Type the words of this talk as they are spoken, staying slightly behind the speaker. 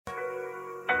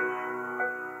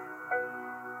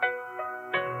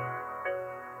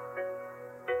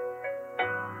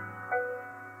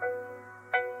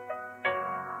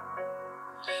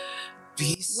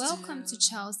Welcome to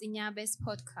Charles Inyabe's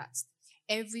podcast.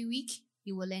 Every week,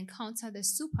 you will encounter the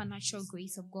supernatural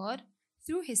grace of God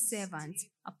through his servant,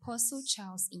 Apostle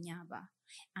Charles Inyaba,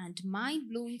 and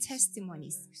mind-blowing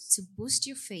testimonies to boost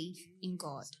your faith in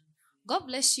God. God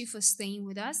bless you for staying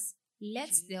with us.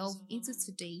 Let's delve into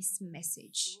today's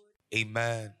message.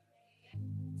 Amen.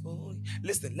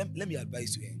 Listen, let me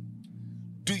advise you.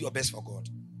 Do your best for God.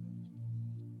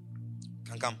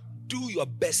 Come. Do your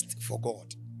best for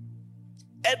God.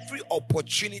 Every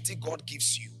opportunity God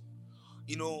gives you.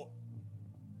 You know,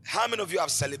 how many of you have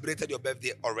celebrated your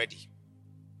birthday already?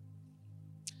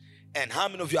 And how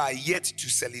many of you are yet to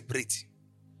celebrate?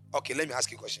 Okay, let me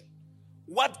ask you a question.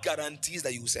 What guarantees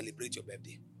that you will celebrate your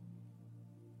birthday?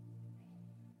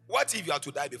 What if you are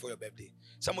to die before your birthday?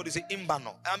 Somebody say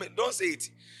imbano. I mean, don't say it.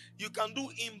 You can do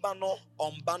imbano,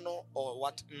 umbano, or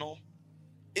what? No.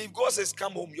 If God says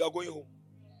come home, you are going home.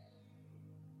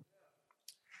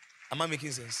 Am I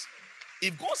making sense?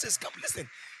 If God says come, listen,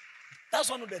 that's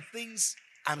one of the things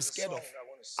I'm scared of.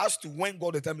 As to when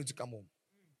God will tell me to come home.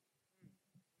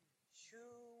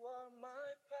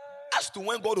 As to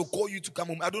when God will call you to come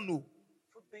home, I don't know.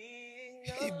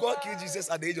 If God killed Jesus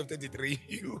at the age of 33,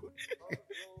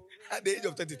 at the age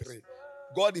of 33,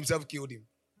 God himself killed him.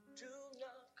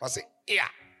 I say, yeah.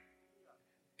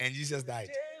 And Jesus died.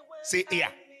 Say,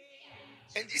 yeah.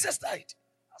 And Jesus died.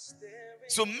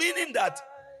 So meaning that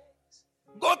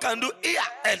God can do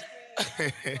and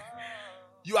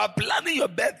you are planning your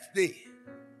birthday.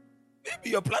 Maybe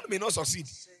your plan may not succeed.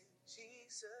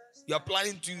 You are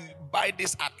planning to buy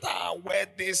this attire, wear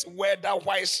that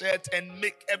white shirt, and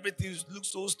make everything look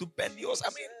so stupendous. I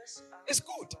mean, it's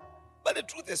good. But the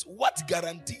truth is, what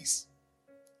guarantees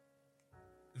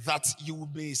that you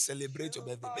may celebrate your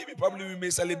birthday? Maybe probably we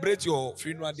may celebrate your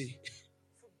funeral day.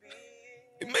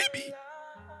 Maybe.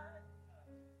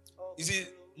 You see,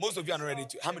 most of you are not ready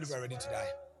to. How many of you are ready to die?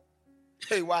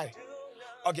 Hey, why?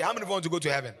 Okay, how many of you want to go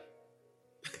to heaven?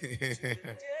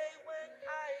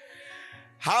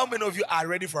 How many of you are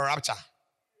ready for rapture?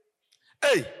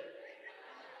 Hey.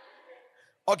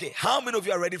 Okay, how many of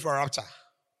you are ready for rapture?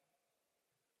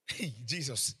 Hey,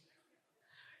 Jesus.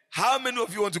 How many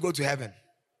of you want to go to heaven?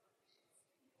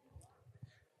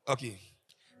 Okay.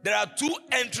 There are two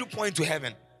entry points to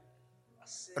heaven.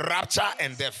 Rapture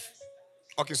and death.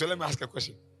 Okay, so let me ask a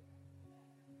question.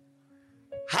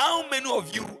 How many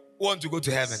of you want to go to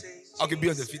heaven? Okay, be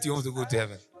on the feet. You want to go to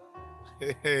heaven.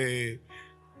 Hey.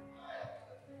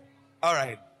 All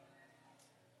right.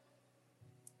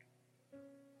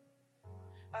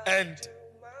 And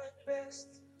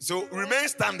so remain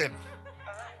standing.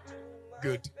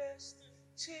 Good.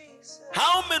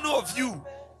 How many of you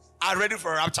are ready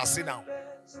for rapture? Sit down.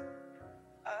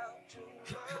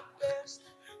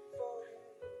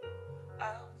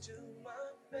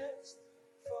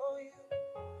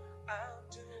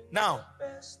 Now,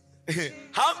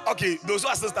 okay, those who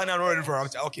are still standing are not ready for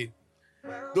rapture. Okay.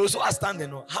 Those who are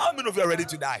standing, how many of you are ready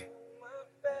to die?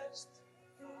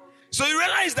 So you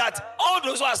realize that all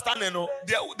those who are standing,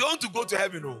 they want to go to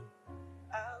heaven,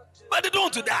 but they don't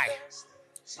want to die.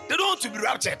 They don't want to be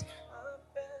raptured.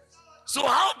 So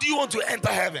how do you want to enter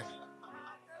heaven?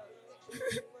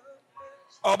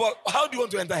 But how do you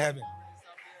want to enter heaven?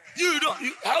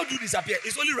 How do you disappear?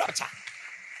 It's only rapture.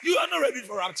 You are not ready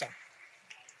for rapture.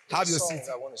 Have your seat.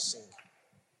 I want to sing.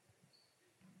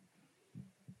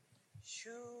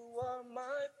 You are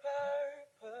my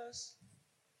purpose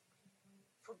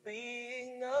for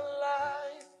being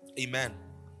alive. Amen.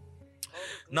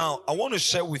 Now, I want to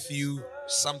share with you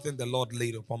something the Lord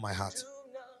laid upon my heart.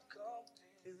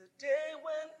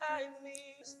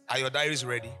 Are your diaries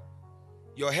ready?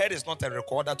 Your head is not a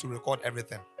recorder to record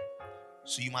everything.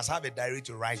 So you must have a diary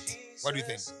to write. What do you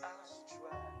think?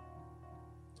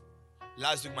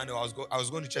 Last week, Monday, I was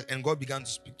going to church and God began to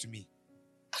speak to me.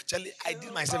 Actually, I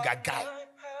did myself a guy.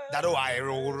 That I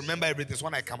will remember everything. So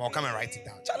when I come, I'll come and write it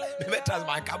down.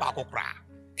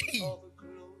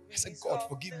 I said, God,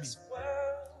 forgive me.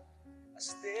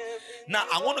 Now,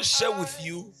 I want to share with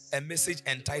you a message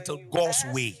entitled God's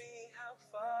Way.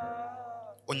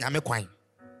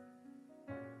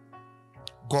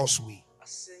 God's Way.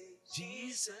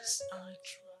 Jesus, I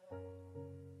try.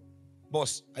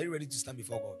 Boss, are you ready to stand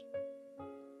before God?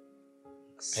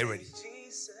 Are you ready?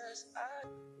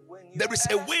 There is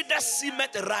a way that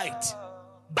seemeth right,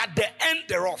 but the end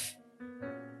thereof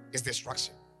is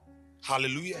destruction.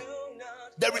 Hallelujah.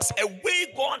 There is a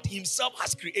way God himself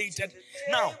has created.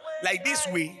 Now, like this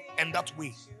way and that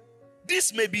way.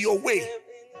 This may be your way.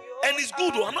 And it's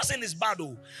good, I'm not saying it's bad,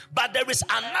 but there is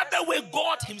another way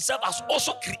God himself has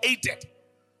also created.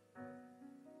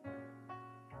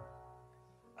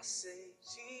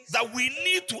 that we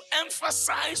need to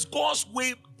emphasize God's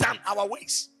way than our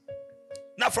ways.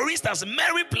 Now, for instance,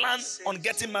 Mary planned on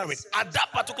getting married. At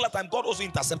that particular time, God also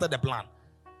intercepted the plan.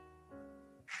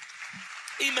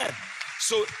 Amen.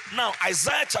 So now,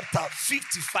 Isaiah chapter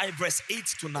 55, verse 8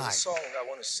 to 9. The song I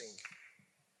want to sing.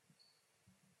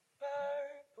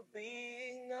 For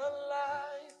being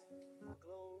alive,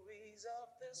 glories of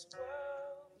this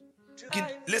world.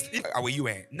 Listen, if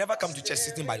you never come to church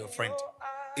sitting by your friend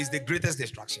is the greatest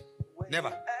distraction.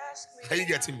 Never. Are you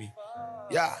getting me?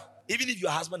 Yeah. Even if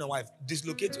you're husband and wife,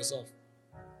 dislocate yourself.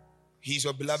 He's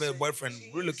your beloved boyfriend.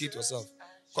 Relocate yourself.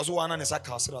 Because one is a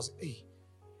castle. Hey.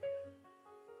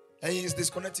 And he's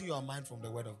disconnecting your mind from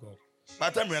the word of God. By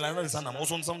the time you realize, I'm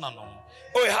also something.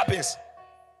 Oh, it happens.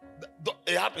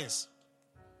 It happens.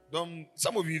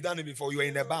 Some of you have done it before. You are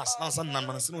in the bus. Now, some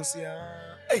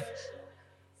hey,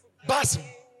 bus.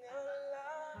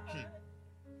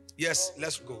 Yes,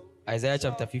 let's go. Isaiah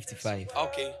chapter 55.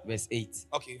 Okay. Verse 8.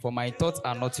 Okay. For my thoughts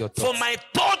are not your thoughts. For my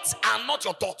thoughts are not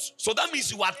your thoughts. So that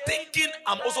means you are thinking,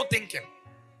 I'm also thinking.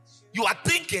 You are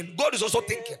thinking, God is also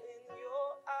thinking.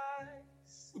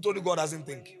 Who told you God doesn't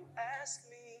think?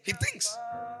 He thinks.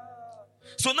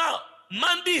 So now,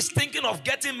 Mandy is thinking of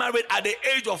getting married at the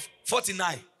age of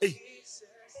 49. Hey.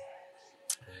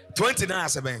 29,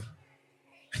 7.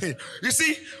 You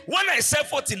see, when I said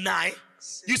 49,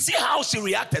 you see how she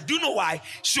reacted. Do you know why?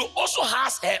 She also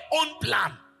has her own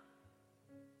plan.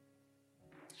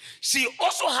 She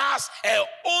also has her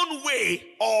own way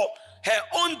or her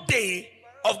own day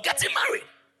of getting married.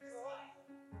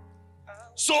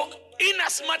 So, in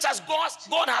as much as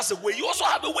God has a way, you also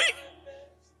have a way.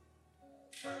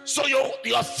 So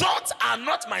your thoughts are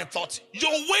not my thoughts.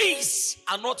 Your ways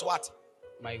are not what?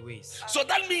 My ways. So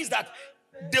that means that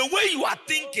the way you are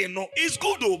thinking is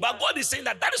good though, but God is saying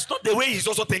that is not the way He's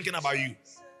also thinking about you.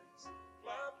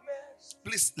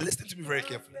 Please listen to me very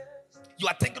carefully. You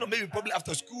are thinking of maybe probably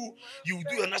after school, you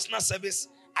do your national service.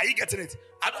 Are you getting it?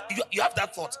 You have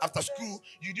that thought. After school,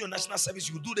 you do your national service,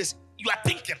 you do this. You are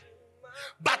thinking.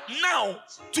 But now,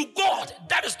 to God,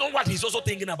 that is not what He's also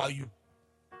thinking about you.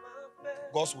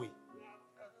 God's way.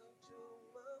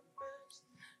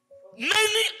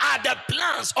 Many are the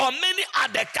plans or many are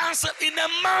the counsel in a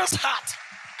man's heart,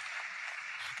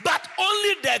 but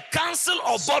only the counsel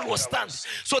of God will stand.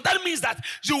 So that means that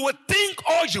you will think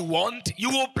all you want, you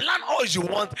will plan all you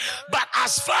want, but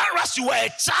as far as you are a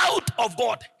child of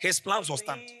God, His plans will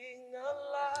stand.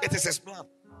 It is His plan.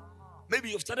 Maybe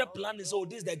you've started planning, so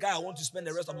this is the guy I want to spend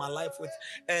the rest of my life with,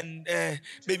 and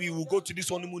maybe we'll go to this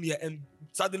honeymoon here, and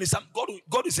suddenly God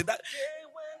will say that,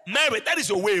 marry, that is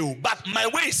your way, but my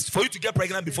way is for you to get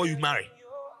pregnant before you marry.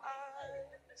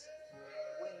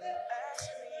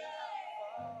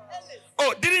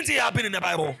 Oh, didn't it happen in the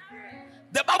Bible?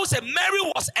 The Bible said Mary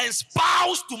was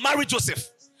espoused to marry Joseph.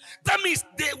 That means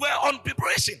they were on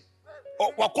preparation.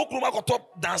 It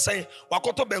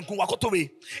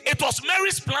was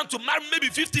Mary's plan to marry maybe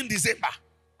 15 December.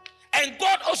 And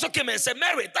God also came and said,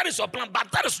 Mary, that is your plan,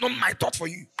 but that is not my thought for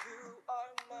you.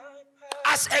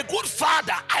 As a good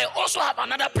father, I also have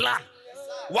another plan.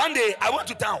 One day, I went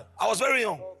to town. I was very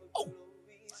young. Oh,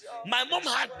 my mom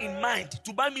had in mind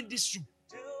to buy me this shoe.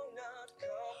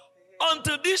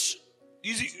 Until this,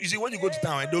 you see, when you go to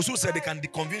town, and those who said they can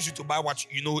convince you to buy what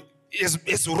you know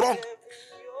is wrong.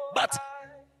 But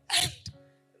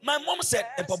my mom said,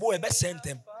 and Papa will best send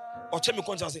them. Or Chemi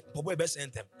Concha said, Papa will best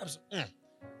send them.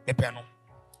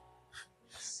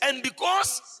 And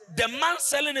because the man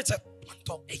selling it,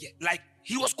 like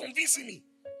he was convincing me.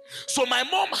 So my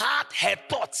mom had her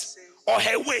thoughts or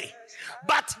her way.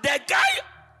 But the guy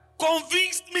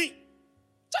convinced me.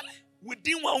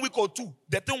 Within 1 week or two,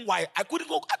 the thing why I couldn't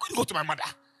go to my mother.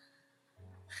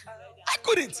 I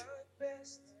couldn't.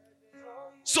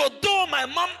 So though my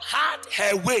mom had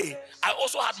her way, I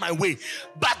also had my way.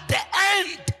 But the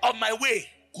end of my way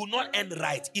could not end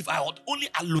right if I had only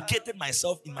allocated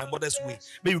myself in my mother's way.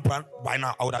 Maybe by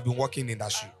now I would have been walking in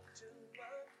that shoe.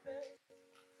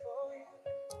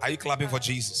 Are you clapping for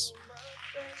Jesus?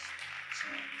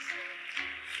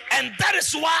 And that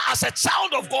is why as a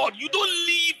child of God, you don't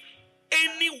live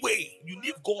any way. You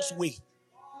live God's way.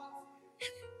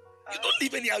 You don't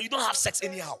live anyhow. You don't have sex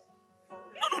anyhow.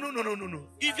 No.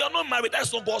 If you're not married,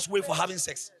 that's not God's way for having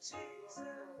sex.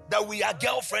 That we are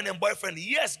girlfriend and boyfriend.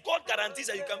 Yes, God guarantees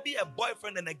that you can be a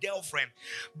boyfriend and a girlfriend.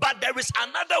 But there is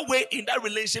another way in that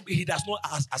relationship He does not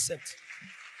accept.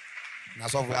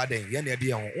 That's what we are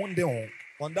doing.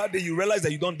 On that day, you realize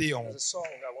that you don't do on. There's a song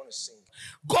I want to sing.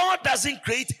 God doesn't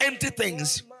create empty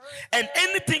things. And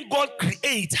anything God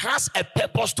creates has a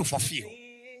purpose to fulfill.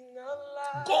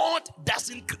 God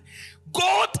doesn't,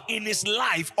 God in his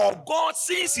life, or God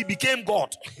since he became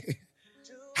God,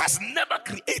 has never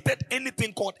created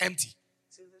anything called empty.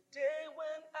 till the day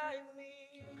when I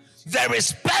need There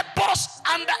is purpose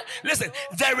under, listen,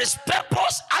 there is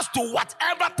purpose as to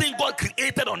whatever thing God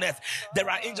created on earth. There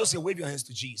are angels here, wave your hands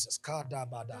to Jesus.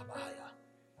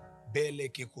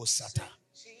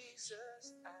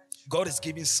 Jesus. God is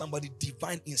giving somebody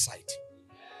divine insight.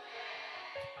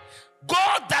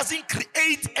 God doesn't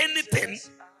create anything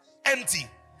empty.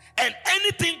 And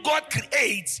anything God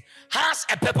creates has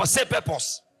a purpose. Say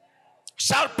purpose.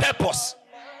 Shout purpose.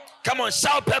 Come on,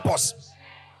 shout purpose.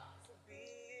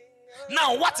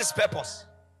 Now, what is purpose?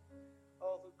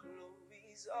 All the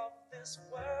glories of this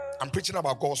world I'm preaching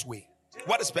about God's way.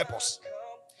 What is purpose?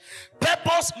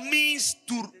 Purpose means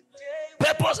to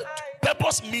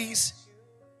purpose means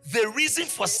the reason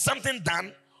for something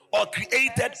done or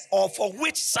created or for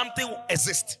which something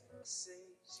exists.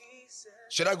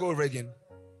 Should I go over again?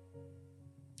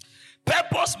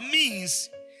 Purpose means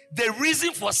the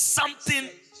reason for something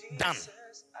done.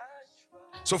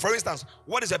 So, for instance,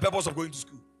 what is the purpose of going to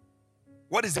school?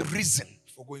 What is the reason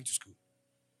for going to school?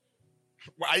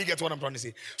 Are you getting what I'm trying to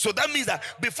say? So that means that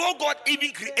before God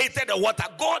even created the water,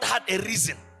 God had a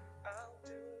reason.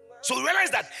 So we realize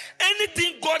that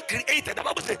anything God created, the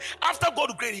Bible says, after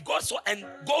God created, God saw, and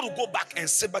God will go back and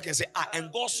sit back and say,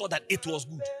 and God saw that it was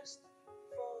good.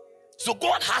 So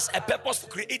God has a purpose for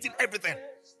creating everything.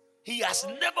 He has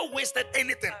never wasted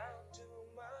anything.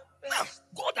 Now,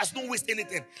 God does not waste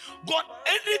anything. God,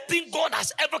 anything God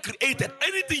has ever created,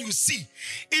 anything you see,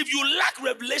 if you lack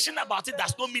revelation about it,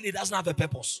 does not mean it doesn't have a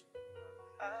purpose.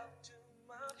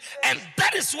 And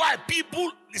that is why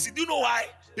people, listen, do you know why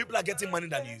people are getting money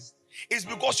than you? It's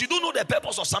because you don't know the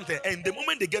purpose of something, and the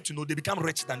moment they get to know, they become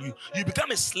richer than you. You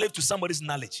become a slave to somebody's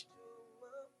knowledge.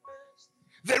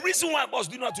 The reason why, boss,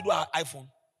 do you know how to do an iPhone?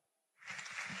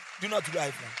 Do you know how to do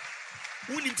iPhone?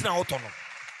 Who needs an autonomous?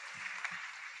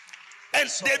 And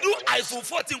they do iPhone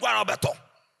 14 better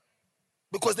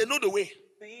because they know the way.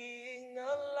 being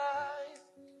alive.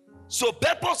 So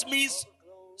purpose means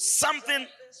something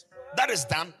that is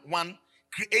done, one,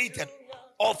 created,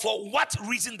 or for what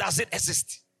reason does it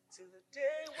exist? Till the day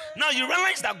when Now you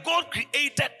realize that God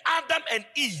created Adam and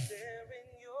Eve they're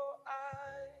in your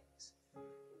eyes.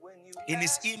 When you in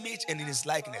his image and in his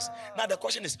likeness. Now the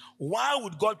question is, why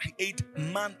would God create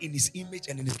man in his image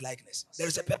and in his likeness? There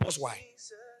is a purpose why.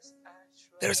 Jesus, I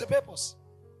trust. There is a purpose.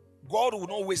 God will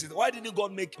not waste it. Why didn't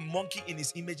God make a monkey in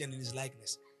his image and in his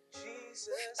likeness? Jesus,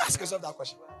 Ask yourself that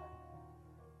question.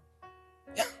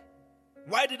 Yeah.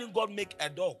 Why didn't God make a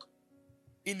dog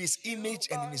in his image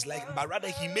and in his likeness, but rather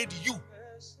he made you?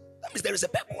 That means there is a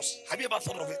purpose. Have you ever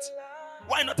thought of it?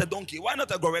 Why not a donkey? Why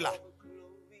not a gorilla?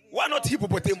 Why not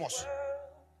hippopotamus?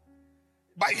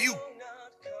 By you.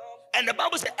 And the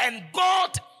Bible says, and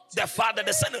God, the Father,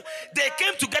 the Son, they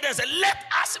came together and said, let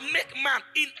us make man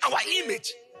in our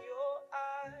image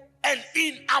and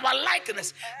in our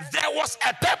likeness. There was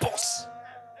a purpose.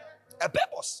 A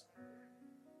purpose.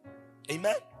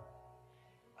 Amen.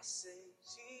 I say,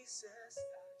 Jesus,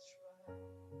 I try.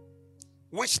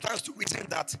 Which stands to reason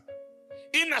that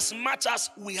in as much as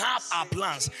we have our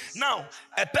plans. Now,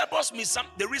 a purpose means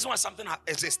the reason why something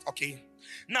exists, okay?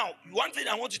 Now, one thing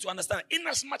I want you to understand, in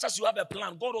as much as you have a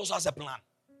plan, God also has a plan.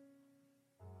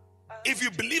 If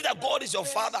you believe that God is your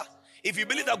Father, if you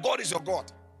believe that God is your God,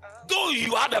 though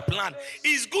you have a plan,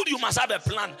 it's good you must have a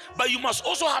plan, but you must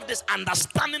also have this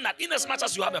understanding that in as much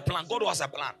as you have a plan, God also has a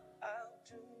plan. I'll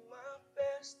do my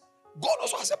best. God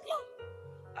also has a plan.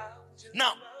 I'll do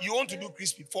Now, you want to do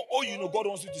crispy. For all you know, God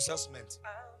wants you to sell cement.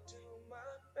 I'll do my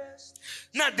best.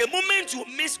 Now, the moment you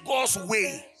miss God's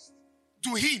way,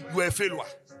 to Him, you are a failure.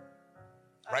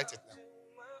 Write it down. Do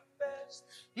my best.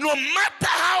 No matter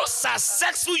how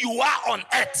successful you are on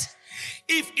earth,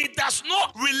 if it does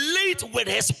not relate with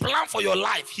His plan for your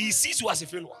life, He sees you as a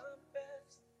failure.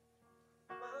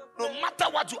 No matter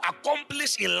what you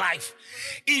accomplish in life,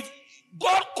 if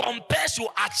God compares your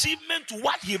achievement to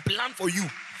what He planned for you,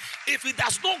 if it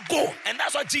does not go, and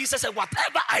that's what Jesus said,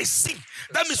 whatever I see,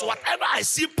 that means whatever I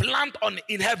see planned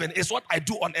in heaven is what I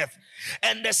do on earth.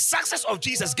 And the success of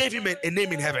Jesus gave him a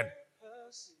name in heaven.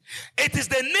 It is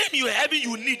the name you have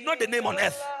you need, not the name on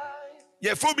earth.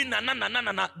 Yeah,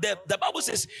 the Bible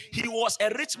says he was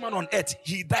a rich man on earth.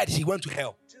 He died, he went to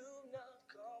hell.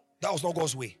 That was not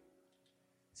God's way.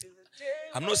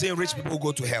 I'm not saying rich people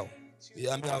go to hell.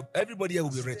 Yeah, I mean, everybody here will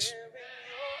be rich.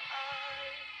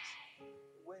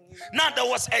 Now, there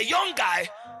was a young guy.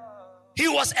 He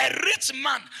was a rich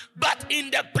man, but in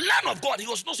the plan of God, he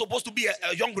was not supposed to be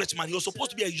a young rich man. He was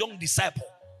supposed to be a young disciple.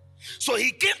 So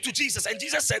he came to Jesus and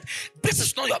Jesus said, this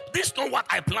is not what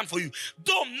I planned for you.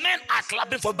 Though men are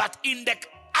clapping for you, but in the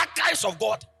archives of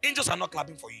God, angels are not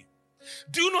clapping for you.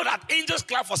 Do you know that angels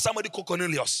clap for somebody called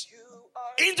Cornelius?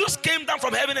 Angels came down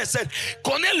from heaven and said,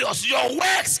 Cornelius, your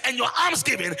works and your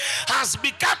almsgiving has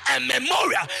become a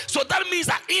memorial. So that means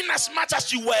that in as much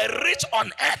as you were rich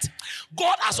on earth,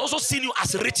 God has also seen you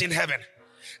as rich in heaven.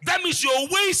 That means your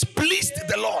ways pleased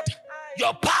the Lord.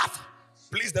 Your path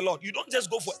pleased the Lord. You don't just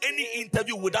go for any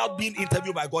interview without being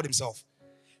interviewed by God himself.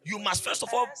 You must first of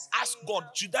all ask God,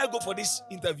 should I go for this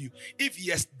interview? If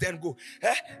yes, then go.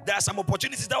 There are some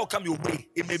opportunities that will come your way.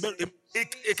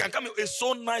 It can come. It's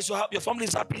so nice to have your family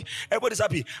is happy, everybody's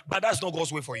happy, but that's not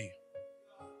God's way for you.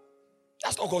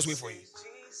 That's not God's way for you.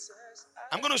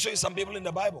 I'm going to show you some people in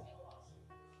the Bible.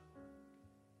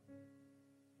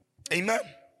 Amen.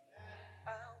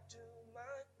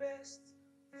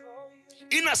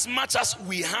 In as much as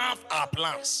we have our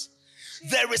plans,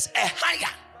 there is a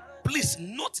higher. Please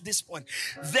note this point.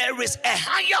 There is a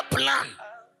higher plan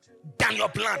than your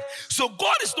plan. So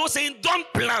God is not saying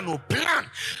don't plan or plan.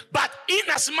 But in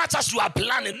as much as you are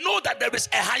planning, know that there is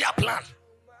a higher plan.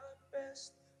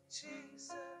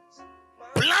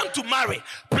 Plan to marry,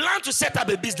 plan to set up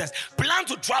a business, plan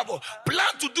to travel, plan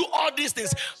to do all these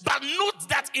things. But note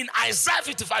that in Isaiah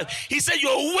 55, he said,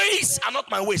 your ways are not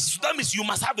my ways. So that means you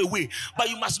must have a way. But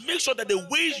you must make sure that the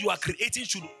ways you are creating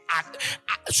should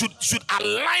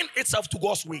align itself to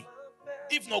God's way.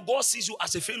 If not, God sees you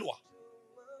as a failure.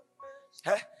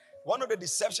 One of the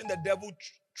deception the devil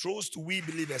throws to we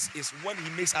believers is when he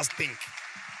makes us think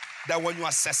that when you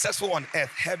are successful on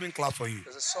earth, heaven claps for you.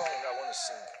 There's a song I want to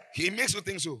sing. He makes you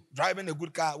think so. Driving a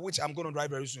good car, which I'm going to drive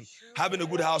very soon. Having a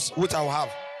good house, which I will have.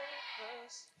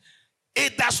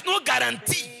 It does not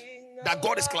guarantee that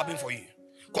God is clapping for you.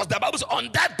 Because the Bible says on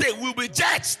that day we will be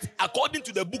judged according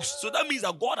to the books. So that means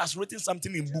that God has written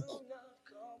something in book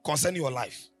concerning your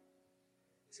life.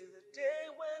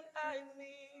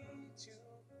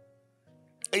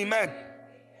 Amen.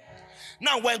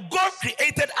 Now when God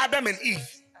created Adam and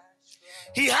Eve,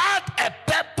 he had a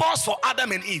purpose for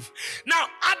Adam and Eve. Now,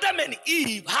 Adam and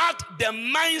Eve had the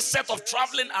mindset of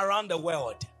traveling around the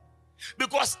world.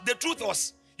 Because the truth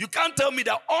was, you can't tell me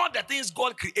that all the things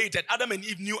God created, Adam and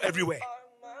Eve knew everywhere.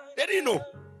 They didn't know.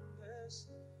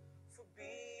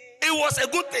 It was a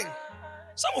good thing.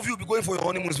 Some of you will be going for your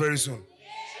honeymoons very soon.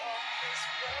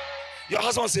 Your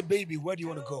husband will say, baby, where do you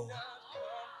want to go?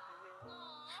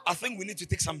 I think we need to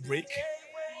take some break.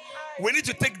 We need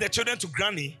to take the children to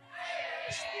granny.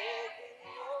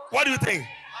 What do you think?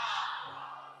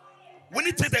 We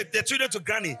need to take the children to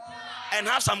granny and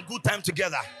have some good time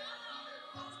together.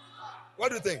 What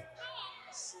do you think?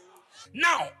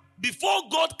 Now, before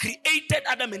God created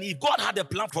Adam and Eve, God had a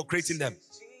plan for creating them.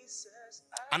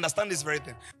 Understand this very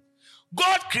thing.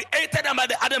 God created them by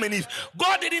the Adam and Eve.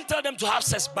 God didn't tell them to have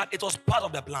sex, but it was part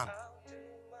of the plan.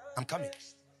 I'm coming.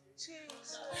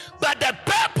 But the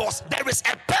purpose, there is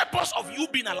a purpose of you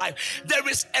being alive. There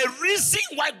is a reason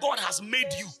why God has made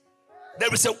you.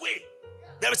 There is a way.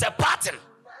 There is a pattern.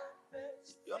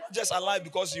 You're not just alive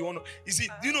because you want to. You see,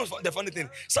 do you know the funny thing?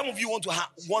 Some of you want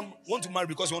to marry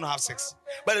because you want to have sex.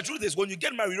 But the truth is, when you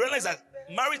get married, you realize that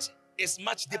marriage is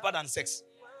much deeper than sex.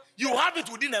 You have it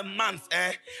within a month.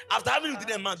 After having it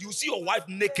within a month, you see your wife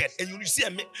naked, and you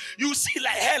see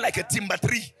like hair like a timber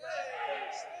tree.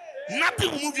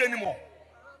 Nothing will move you anymore.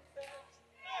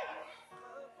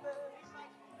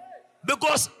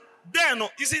 Because then,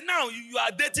 you see, now you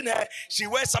are dating her, she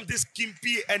wears something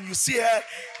skimpy, and you see her,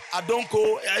 I don't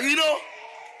go, you know.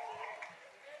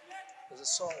 There's a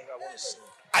song I want to sing.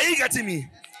 Are you getting me?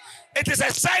 It is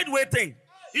a sideway thing.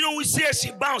 You know, we see her,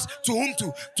 she bounce to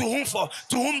whom for,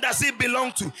 to whom does it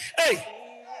belong to? Hey.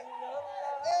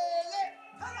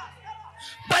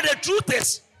 But the truth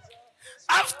is,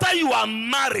 after you are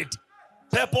married,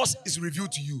 purpose is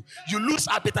revealed to you. You lose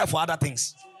appetite for other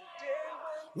things.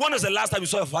 When was the last time you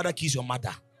saw your father kiss your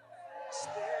mother?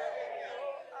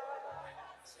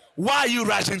 Why are you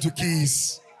rushing to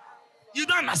kiss? You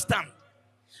don't understand.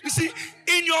 You see,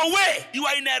 in your way, you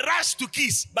are in a rush to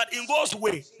kiss, but in God's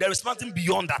way, there is nothing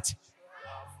beyond that.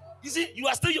 You see, you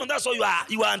are still young, that's why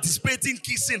you are anticipating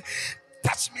kissing.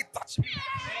 Touch me, touch me.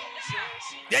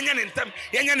 Yanyan in them,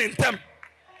 yanyan in them.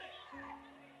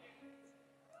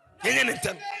 Yanyan in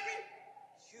them.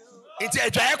 It's a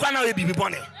giant now, baby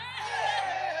bonnet.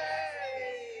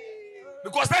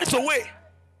 Because that is a way.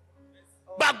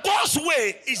 But God's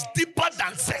way is deeper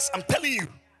than sex. I'm telling you.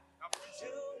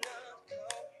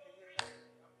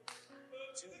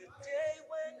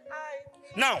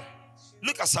 Now,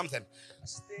 look at something.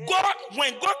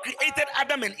 When God created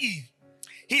Adam and Eve,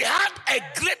 He had a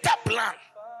greater plan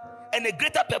and a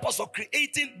greater purpose for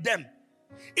creating them.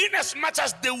 In as much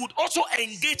as they would also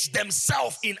engage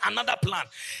themselves in another plan.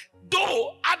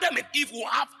 Though Adam and Eve will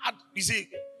have, you see,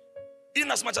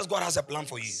 in as much as God has a plan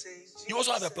for you, you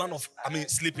also have a plan of,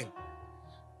 sleeping.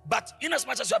 But in as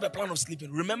much as you have a plan of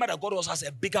sleeping, remember that God also has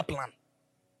a bigger plan.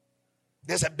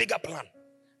 There's a bigger plan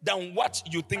than what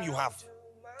you think you have.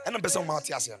 Adam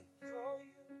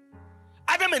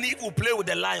and Eve will play with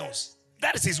the lions.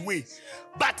 That is his way.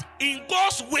 But in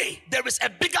God's way, there is a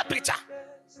bigger picture.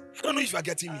 I don't know if you are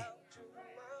getting me.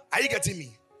 Are you getting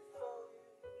me?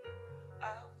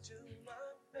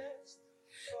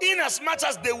 In as much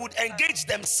as they would engage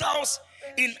themselves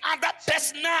in other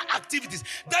personal activities,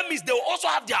 that means they will also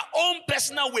have their own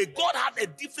personal way. God had a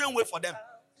different way for them.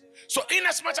 So in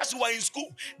as much as you are in school,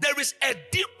 there is a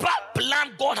deeper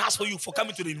plan God has for you for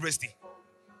coming to the university.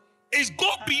 It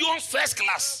goes beyond first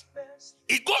class.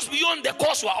 It goes beyond the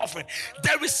course you are offering.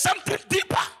 There is something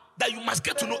deeper that you must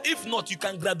get to know. If not, you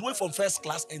can graduate from first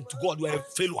class and to God, you are a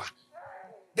failure.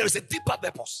 There is a deeper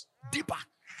purpose. Deeper.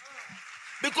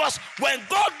 Because when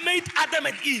God made Adam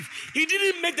and Eve, he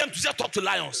didn't make them to just talk to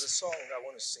lions. There's a song I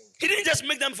want to sing. He didn't just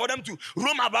make them for them to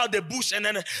roam about the bush and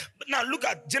then. Now look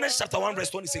at Genesis chapter 1 verse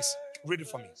 26. Read it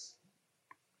for me.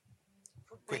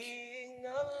 Quick.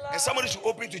 And somebody should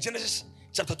open to Genesis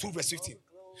chapter 2 verse 15.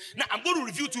 Now I'm going to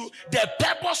review to you the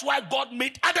purpose why God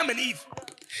made Adam and Eve.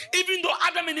 Even though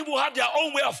Adam and Eve will have their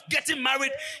own way of getting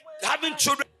married, having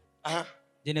children.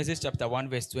 Genesis chapter 1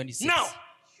 verse 26. Now,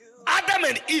 Adam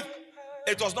and Eve,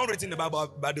 it was not written in the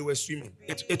Bible, but they were swimming.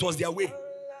 It was their way.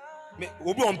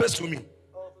 We'll be on best swimming.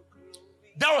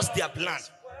 That was their plan.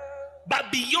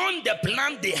 But beyond the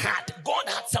plan they had, God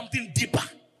had something deeper.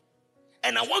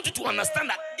 And I want you to understand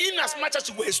that in as much as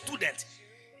you were a student,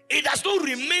 it does not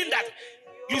remain that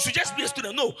you should just be a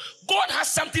student. No, God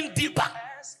has something deeper,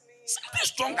 something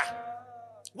stronger.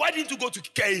 Why didn't you go to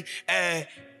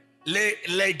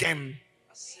Legem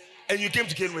and you came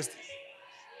to Kane West?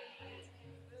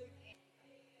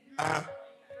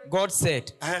 God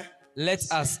said,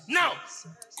 let us. Now,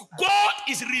 God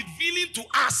is revealing to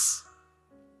us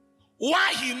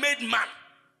why he made man.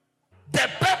 The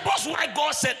purpose why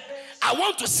God said, I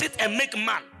want to sit and make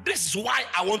man. This is why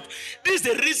I want. This is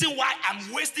the reason why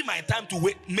I'm wasting my time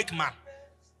to make man.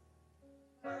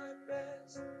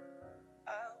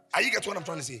 Are you getting what I'm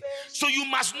trying to say? So you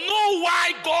must know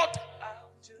why God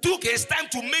took his time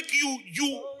to make you.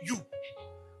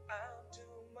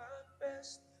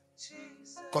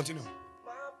 Continue.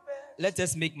 Let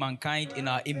us make mankind in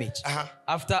our image,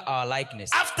 after our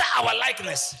likeness. After our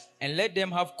likeness. And let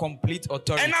them have complete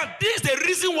authority. And now this is the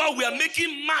reason why we are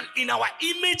making man in our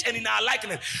image and in our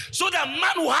likeness. So that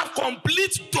man will have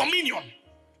complete dominion.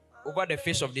 Over the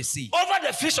fish of the sea. Over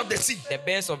the fish of the sea. The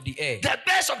birds of the air. The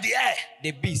birds of the air.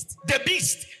 The beast. The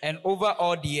beast. And over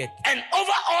all the earth. And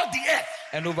over all the earth.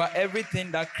 And over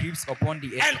everything that creeps upon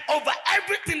the earth. And over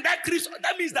everything that creeps.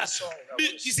 That means that,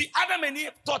 you see, Adam and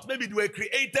Eve thought maybe they were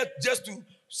created just to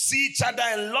see each other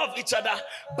and love each other.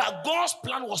 But God's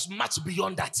plan was much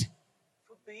beyond that.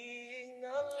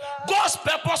 God's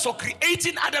purpose for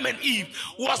creating Adam and Eve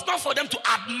was not for them to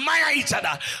admire each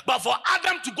other, but for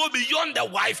Adam to go beyond the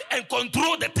wife and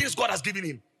control the things God has given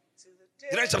him.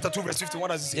 Genesis chapter 2 verse 15,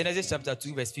 what does it say? Genesis chapter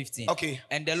 2 verse 15. Okay.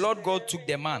 And the Lord God took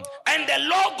the man. And the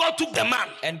Lord God took the man.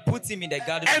 And put him in the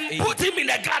garden And of Eden. put him in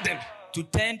the garden. To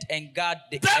tend and guard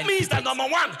the earth. That means that number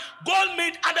one, God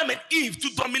made Adam and Eve to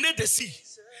dominate the sea.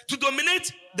 To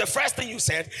dominate the first thing you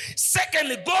said.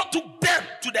 Secondly, God took them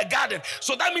to the garden.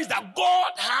 So that means that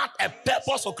God had a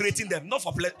purpose for creating them, not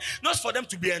for them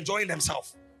to be enjoying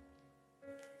themselves.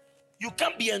 You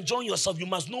can't be enjoying yourself. You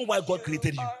must know why God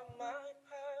created you.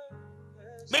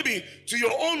 Maybe to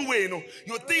your own way,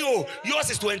 you think, yours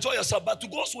is to enjoy yourself, but to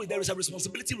God's way, there is a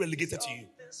responsibility relegated to you.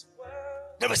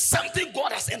 There is something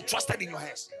God has entrusted in your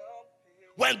hands.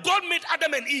 When God made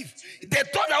Adam and Eve, they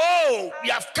thought that, we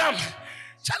have come.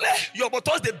 Charlie, your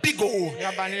bottle is the big hole.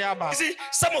 You see,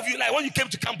 some of you, like when you came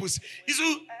to campus,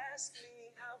 you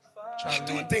are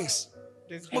doing things.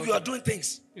 Some of you are doing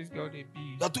things.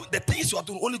 The things you are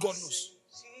doing, only God knows.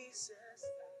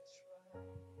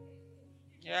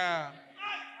 Yeah.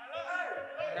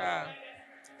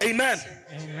 Amen.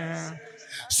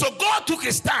 So God took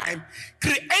his time,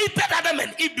 created Adam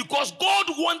and Eve because God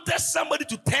wanted somebody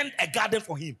to tend a garden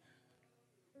for him.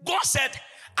 God said,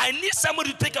 I need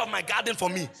somebody to take care of my garden for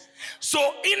me. So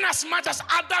in as much as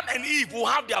Adam and Eve will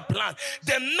have their plan,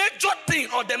 the major thing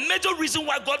or the major reason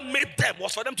why God made them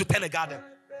was for them to tend a garden.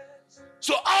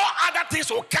 So all other things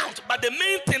will count, but the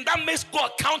main thing that makes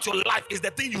God count your life is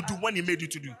the thing you do when he made you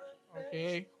to do.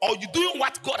 Okay. Or you're doing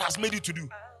what God has made you to do.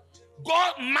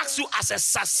 God marks you as a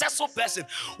successful person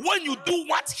when you do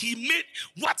what He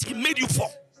made you for.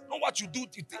 Not what you do.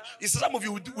 Some of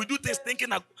you we do things thinking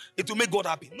that it will make God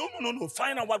happy. No.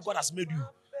 Find out what God has made you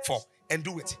for and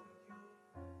do it.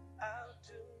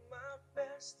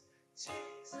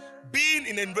 Being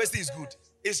in a university is good.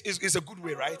 It's a good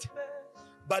way, right?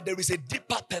 But there is a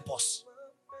deeper purpose.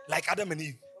 Like Adam and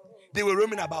Eve. They were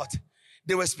roaming about.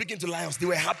 They were speaking to lions. They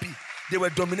were happy. They were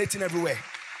dominating everywhere.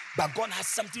 But God has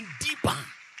something deeper.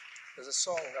 There's a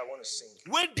song I want to sing.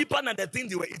 Way deeper than the things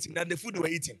they were eating, than the food they were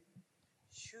eating.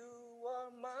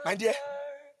 My dear,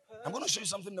 I'm going to show you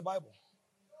something in the Bible.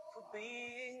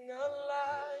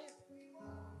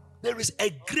 There is a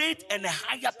great and a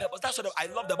higher purpose. That's what I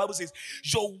love. The Bible says,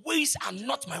 your ways are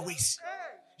not my ways.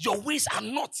 Your ways are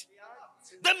not.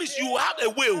 That means you have a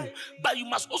will, but you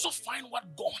must also find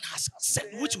what God has said,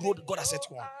 which road God has set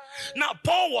you on. Now,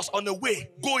 Paul was on the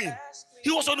way, going.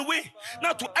 He was on the way.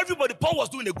 Now, to everybody, Paul was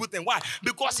doing a good thing. Why?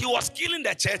 Because he was killing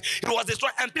the church. He was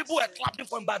destroying, and people were clapping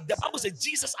for him. But the Bible says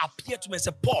Jesus appeared to me and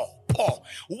said, Paul,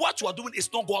 what you are doing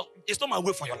is not God. It's not my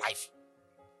way for your life.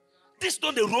 This is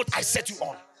not the road I set you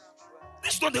on.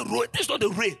 This is not the road. This is not the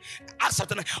way. I said,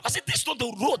 this is not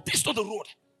the road. This is not the road.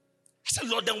 I said,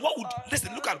 Lord, then what would,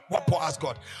 listen, look at what Paul asked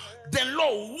God. Then,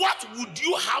 Lord, what would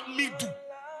you have me do?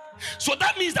 So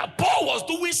that means that Paul was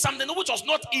doing something which was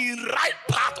not in right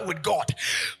path with God.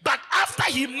 But after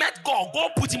he met God,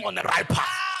 God put him on the right path.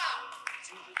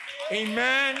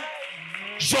 Amen.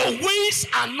 Your ways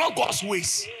are not God's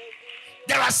ways.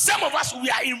 There are some of us,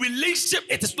 we are in relationship,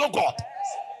 it is not God.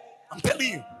 I'm telling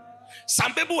you.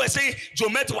 Some people will say,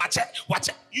 Jomet, watch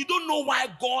it. You don't know why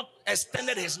God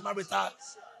extended his marital.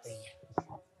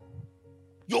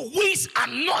 Your ways are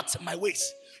not my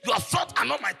ways. Your thoughts are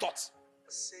not my thoughts.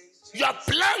 You are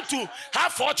planned to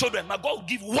have 4 children, but God will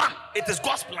give 1. It is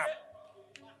God's plan.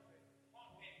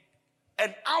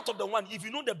 And out of the 1, if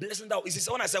you know the blessing that is,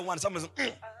 when I say 1, someone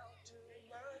says,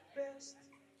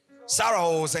 Sarah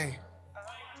always saying,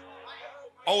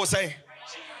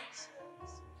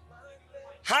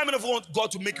 how many of you want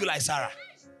God to make you like Sarah?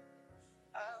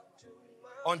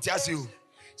 Until you.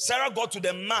 Sarah got to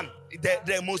the man,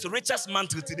 the most richest man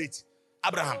to date,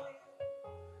 Abraham.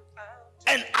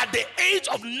 And at the age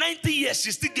of 90 years,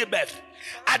 she still gave birth.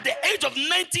 At the age of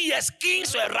 90 years,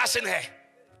 kings were rushing her.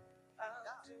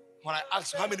 When I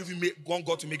asked how many of you want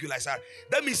God to make you like Sarah,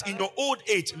 that means in your old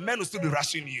age, men will still be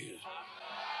rushing you.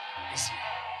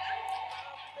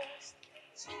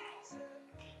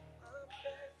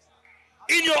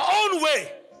 In your own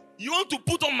way, you want to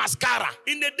put on mascara.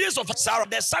 In the days of Sarah,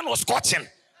 the sun was scorching.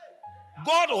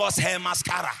 God was her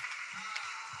mascara.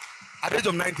 At the age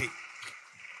of 90.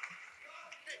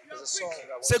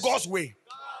 Say God's way.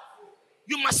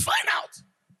 You must find out.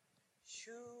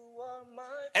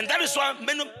 And that is why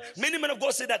many men of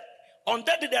God say that on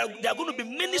that day there are going to be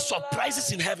many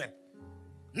surprises in heaven.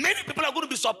 Many people are going to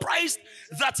be surprised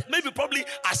that maybe probably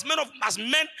as men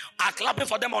are clapping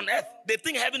for them on earth, they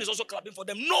think heaven is also clapping for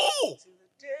them. No!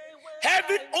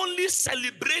 Heaven only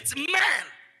celebrates men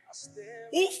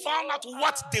who found out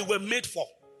what they were made for.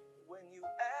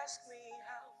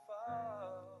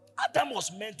 Adam was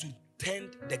meant to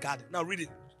tend the garden. Now read it,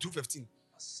 2:15.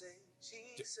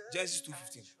 Genesis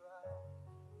 2:15.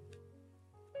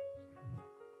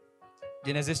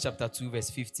 Genesis chapter 2 verse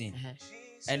 15.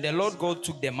 And the Lord God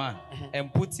took the man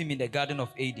and put him in the garden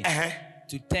of Eden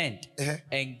to tend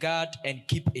and guard and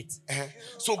keep it.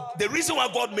 So the reason why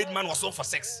God made man was not for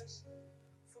sex.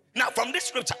 Now from this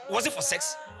scripture, was it for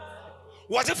sex?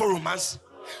 Was it for romance?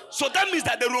 So that means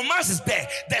that the romance is there,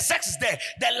 the sex is there,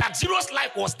 the luxurious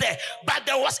life was there, but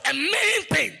there was a main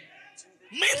thing.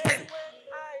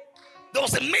 There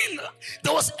was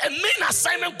a main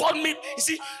assignment God made. You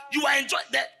see, you are enjoying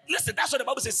that. Listen, that's what the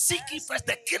Bible says. Seek ye first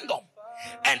the kingdom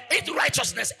and its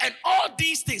righteousness and all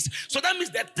these things. So that means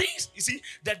that things, you see,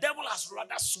 the devil has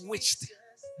rather switched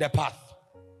the path.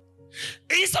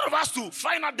 Instead of us to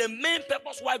find out the main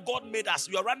purpose why God made us,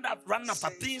 you are running after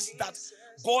things that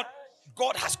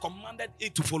God has commanded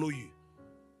it to follow you.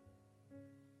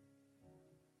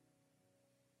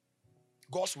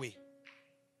 God's way.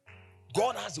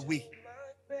 God has a way.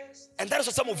 And that is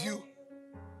what some of you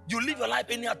live your life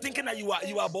and you are thinking that you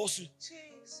are boss.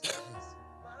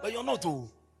 But you're not.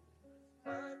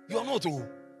 You're not.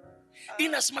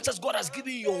 In as much as God has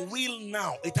given you your will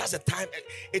now, it has a time,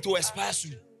 it will expire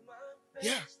soon.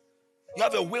 Yeah. You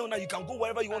have a will now, you can go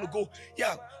wherever you want to go.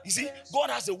 Yeah. You see, God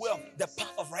has a will, the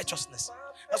path of righteousness.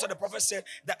 That's what the prophet said,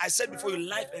 that I said before you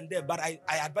life and death, but I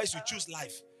advise you choose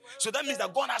life. So that means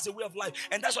that God has a way of life.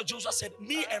 And that's what Joshua said,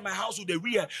 me and my house will be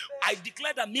real. I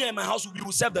declare that me and my house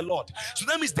will serve the Lord. So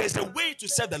that means there's a way to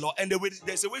serve the Lord and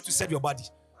there's a way to serve your body.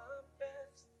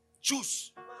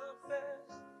 Choose.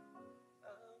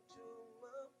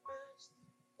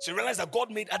 So you realize that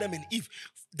God made Adam and Eve.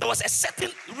 There was a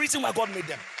certain reason why God made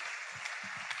them.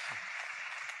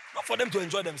 Not for them to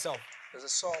enjoy themselves. There's a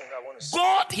song I want to sing.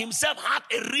 God himself had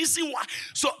a reason why.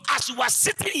 So as you are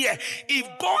sitting here, if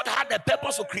God had a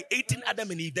purpose for creating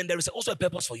Adam and Eve, then there is also a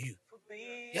purpose for you.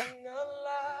 Yeah.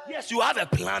 Yes, you have a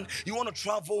plan. You want to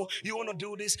travel. You want to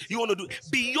do this. You want to do.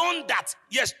 Beyond that,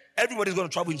 yes, everybody's going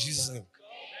to travel in Jesus' name.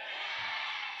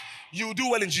 You do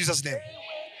well in Jesus' name.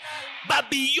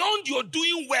 But beyond your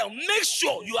doing well, make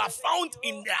sure you are found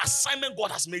in the assignment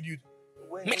God has made you.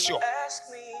 Make sure.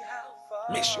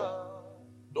 Make sure.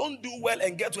 Don't do well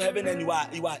and get to heaven and you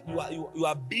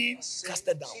are being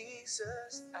casted down.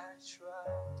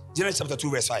 Genesis chapter 2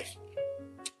 verse 5.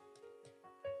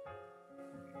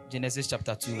 Genesis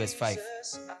chapter 2 verse 5.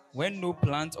 When no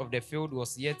plant of the field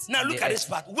was yet now look at this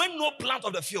part. When no plant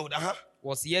of the field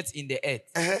was yet in the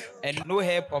earth, and no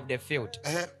herb of the field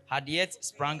had yet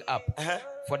sprung up,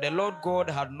 for the Lord God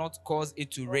had not caused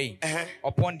it to rain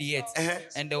upon the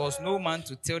earth, and there was no man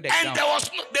to till the ground. And there was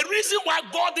the reason why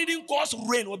God didn't cause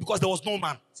rain was because there was no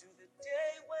man.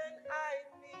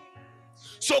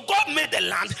 So God made the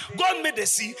land, God made the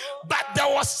sea, but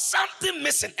there was something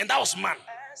missing, and that was man.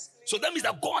 So that means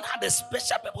that God had a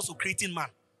special purpose of creating man,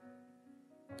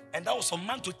 and that was for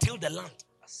man to till the land.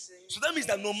 So that means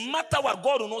that no matter what,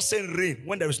 God will not send rain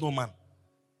when there is no man.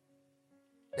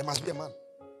 There must be a man.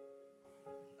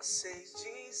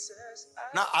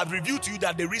 Now, I've revealed to you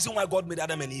that the reason why God made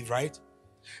Adam and Eve, right?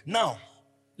 Now,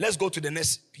 let's go to the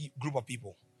next group of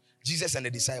people. Jesus and the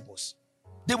disciples.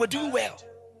 They were doing well.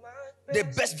 The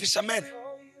best fishermen.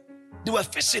 They were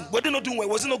fishing. Were they not doing well?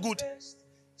 Was it not good?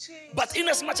 But in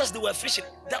as much as they were fishing,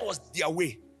 that was their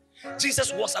way.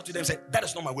 Jesus walks up to them and said, that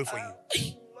is not my way for you.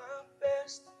 Hey.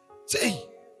 Say, hey.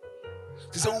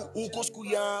 They say, who go school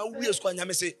ya? Who is school?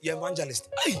 I say, you evangelist.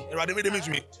 Hey, rather made them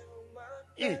into me.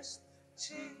 You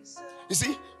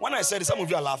see, when I said it, some of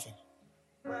you are laughing.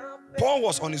 Paul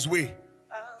was on his way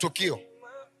to kill.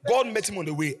 God met him on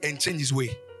the way and changed his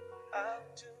way.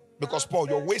 Because Paul,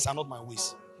 your ways are not my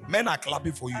ways. Men are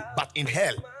clapping for you, but in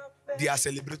hell, they are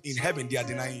celebrating. In heaven, they are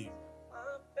denying you.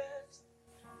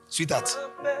 Sweetheart,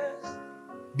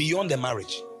 beyond the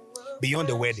marriage, beyond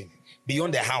the wedding,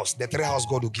 beyond the house, the 3 houses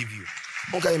God will give you.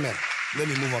 Okay, amen. Let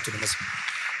me move on to the next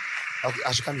one. Okay,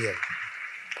 I should come here.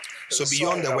 So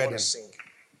beyond the wedding,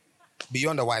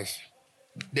 beyond the wife,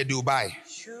 the Dubai,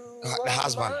 the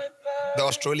husband, the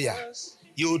Australia,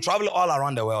 you will travel all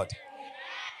around the world.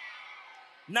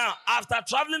 Now, after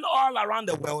traveling all around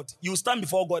the world, you stand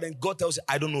before God and God tells you,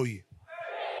 I don't know you.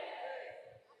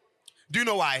 Do you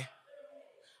know why?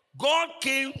 God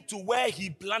came to where he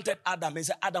planted Adam and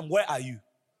said, Adam, where are you?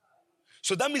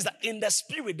 So that means that in the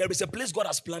spirit, there is a place God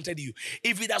has planted you.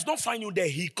 If he does not find you there,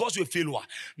 he calls you a failure.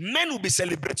 Men will be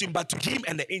celebrating, but to him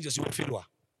and the angels, you are a failure.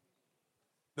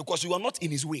 Because you are not in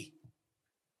his way.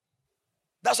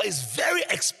 That's why it's very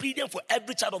expedient for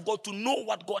every child of God to know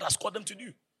what God has called them to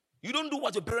do. You don't do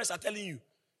what your parents are telling you.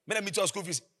 When I meet your school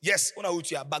fees, yes,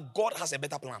 but God has a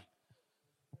better plan.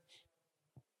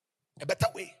 A better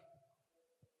way.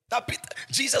 That Peter,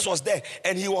 Jesus was there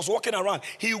and he was walking around.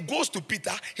 He goes to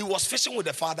Peter. He was fishing with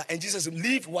the Father, and Jesus said,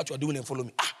 leave what you are doing and follow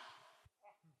me.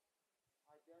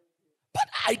 But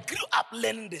I grew up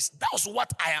learning this. That was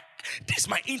what I am. This is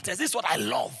my interest. This is what I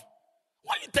love.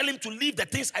 Why you tell him to leave the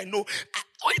things I know?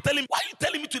 Why are you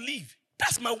telling me to leave?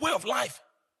 That's my way of life.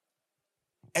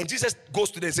 And Jesus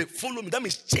goes to them and says, follow me. That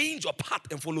means change your path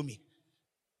and follow me.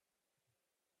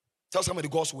 Tell somebody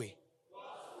God's way.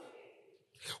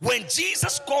 When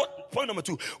Jesus called, point number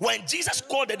 2, when Jesus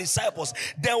called the disciples,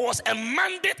 there was a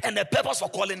mandate and a purpose for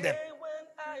calling them.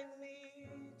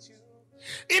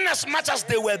 In as much as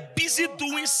they were busy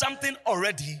doing something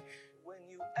already,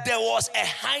 there was a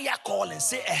higher calling.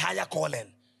 Say a higher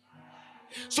calling.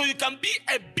 So you can be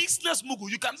a business mogul,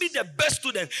 you can be the best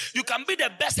student, you can be the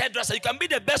best hairdresser, you can be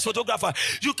the best photographer,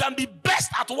 you can be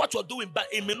best at what you're doing, but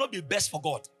it may not be best for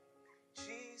God.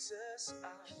 Jesus,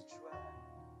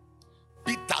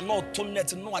 Peter no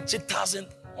 2,000, no 1,000,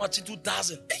 no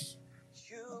 2,000.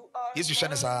 Yes, you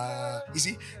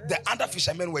see, the other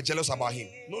fishermen were jealous about him,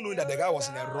 not knowing that the guy was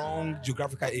in a wrong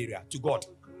geographical area to God.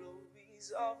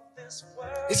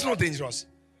 It's not dangerous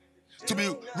to be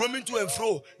roaming to and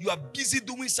fro. You are busy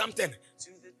doing something.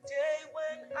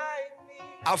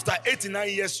 After 89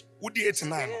 years, who did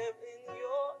 89?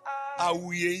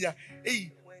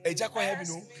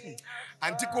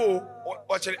 Antiko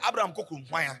or Abraham Kokum.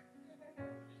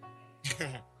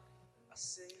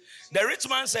 The rich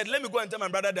man said, let me go and tell my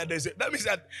brother that that means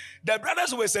that the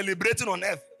brothers were celebrating on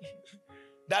earth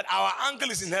that our uncle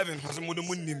is in heaven.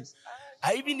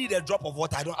 I even need a drop of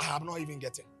water. I'm not even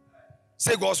getting.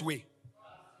 Say God's way.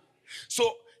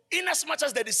 So, in as much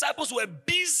as the disciples were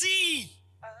busy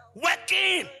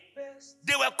working,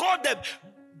 they were called the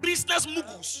business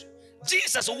mugus.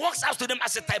 Jesus walks out to them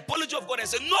as a typology of God and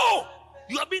said, no,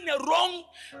 you have been in a wrong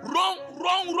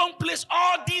place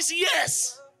all these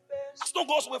years. That's not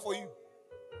God's way for you.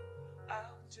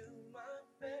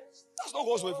 That's not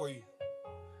God's way for you.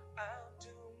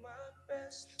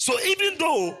 So even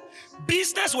though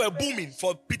business were booming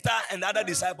for Peter and the other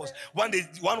disciples, one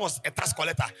was a tax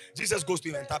collector. Jesus goes to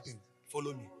him and tap him.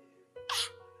 Follow me.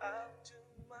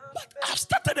 But I've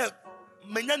started a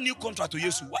new contract to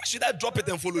Jesus. Why should I drop it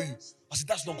and follow you? I said,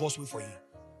 that's not God's way for you.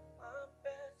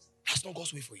 That's not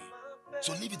God's way for you.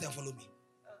 So leave it and follow me.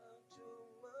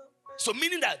 So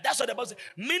meaning that's what the Bible says.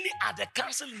 Many are the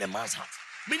counsel in the man's heart.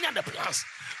 Many are the plans,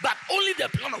 but only the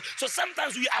plan. So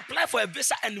sometimes we apply for a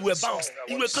visa and we're bounced.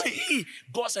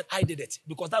 God said, I did it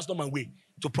because that's not my way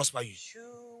to prosper you.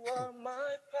 You are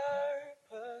my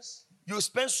purpose. You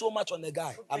spend so much on the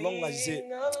guy, as long as you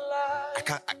say,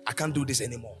 I can't do this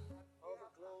anymore.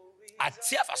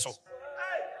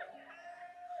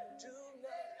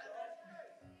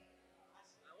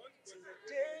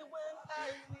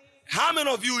 How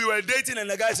many of you were dating and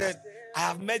the guy said, I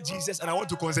have met Jesus and I want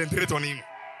to concentrate on him?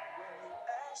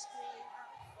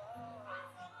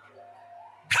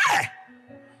 Hey!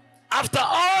 After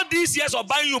all these years of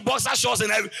buying you boxer shorts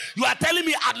and everything, you are telling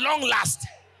me at long last.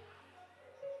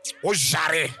 Oh,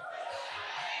 Jare.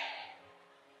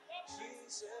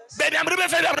 Baby, I'm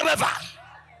ready.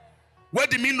 What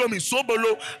do you mean? No, me so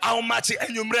below. How much?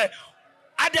 And you mre.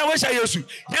 I don't wish I used to.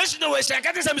 Yes, you know, I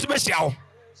can't say something special.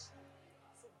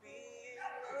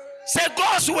 Say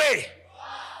God's way.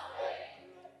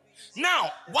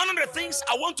 Now, one of the things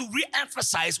I want to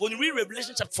re-emphasize when you read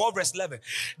Revelation chapter 4 verse 11,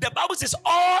 the Bible says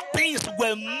all things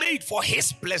were made for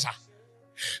his pleasure.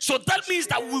 So that means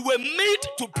that we were made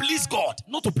to please God,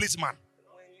 not to please man.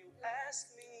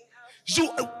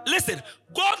 Listen,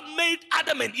 God made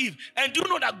Adam and Eve, and do you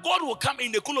know that God will come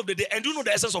in the cool of the day? And do you know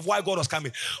the essence of why God was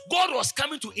coming? God was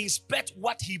coming to inspect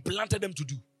what he planted them to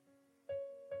do.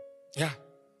 Yeah.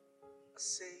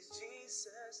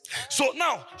 So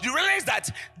now you realize that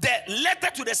the letter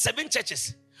to the 7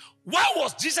 churches, why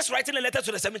was Jesus writing a letter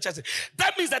to the 7 churches?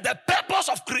 That means that the purpose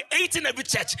of creating every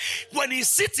church, when he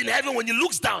sits in heaven, when he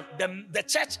looks down, the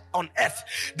church on earth,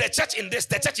 the church in this,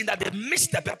 the church in that, they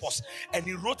missed the purpose. And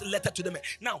he wrote a letter to them.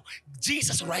 Now,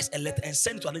 Jesus writes a letter and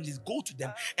sends it to an angel. Go to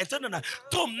them and tell them that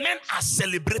though men are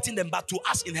celebrating them, but to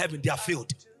us in heaven, they are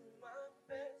failed.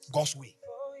 God's way.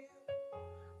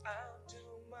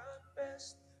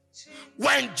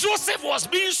 When Joseph was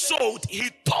being sold, he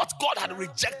thought God had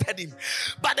rejected him.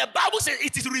 But the Bible says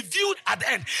it is revealed at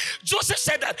the end. Joseph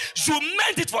said that you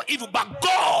meant it for evil, but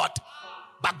God.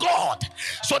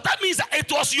 So that means that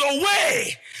it was your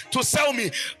way to sell me.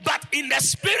 But in the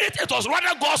spirit, it was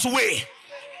rather God's way.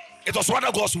 It was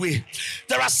rather God's way.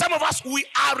 There are some of us, we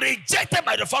are rejected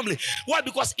by the family. Why?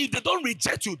 Because if they don't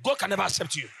reject you, God can never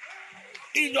accept you.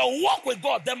 In your walk with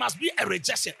God, there must be a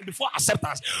rejection before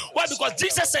acceptance. Why? Because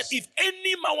Jesus said, if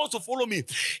any man wants to follow me,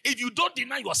 if you don't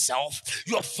deny yourself,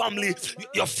 your family,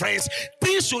 your friends,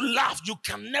 things you love, you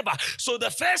can never. So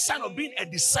the first sign of being a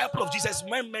disciple of Jesus,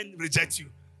 when men reject you.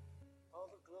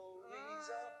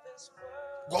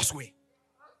 God's way.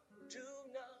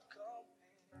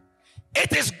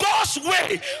 It is God's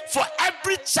way for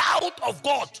every child of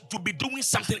God to be doing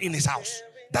something in his house.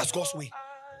 That's God's way.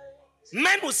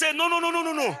 Men will say, no.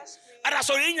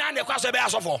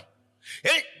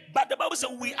 But the Bible says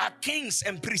we are kings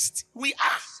and priests. We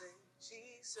are.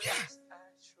 Yeah.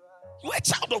 You're a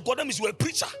child of God, that means you're a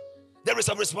preacher. There is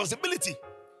a responsibility.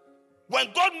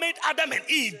 When God made Adam and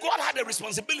Eve, God had a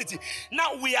responsibility.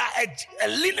 Now we are a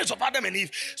lineage of Adam and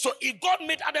Eve. So if God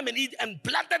made Adam and Eve and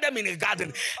planted them in a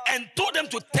garden and told them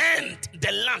to tend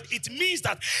the land, it means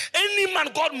that any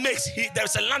man God makes,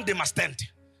 there's a land they must tend.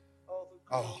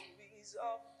 Oh.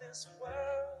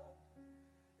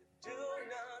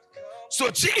 So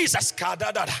Jesus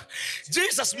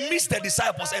meets the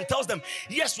disciples and tells them,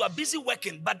 yes, you are busy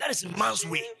working, but that is man's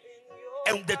way.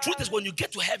 And the truth is, when you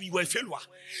get to heaven, you are a failure.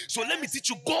 So let me teach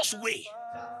you God's way.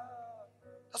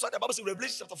 That's what the Bible says in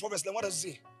Revelation chapter 4 verse 11. What does it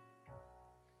say?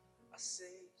 I say,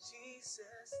 Jesus,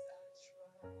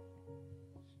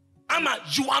 Amma,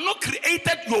 you are not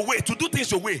created your way to do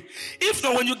things your way. If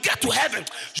not, when you get to heaven,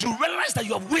 you realize that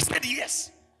you have wasted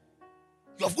years.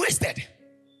 You have wasted.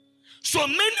 So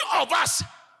many of us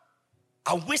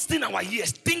are wasting our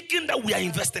years thinking that we are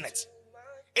investing it.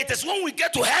 It is when we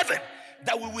get to heaven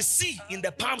that we will see in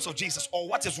the palms of Jesus, or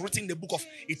what is written in the book of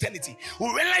eternity. We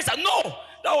realize that no,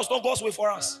 that was not God's way for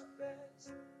us.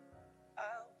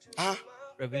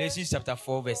 Revelation chapter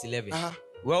 4 verse 11.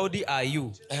 Worthy are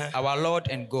you, our Lord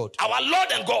and God,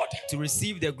 to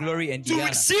receive the glory and the honor,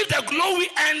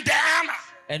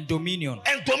 and dominion.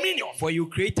 For you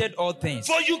created all things.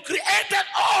 Say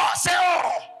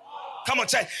all. Come on,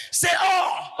 check. Say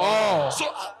all. All. So,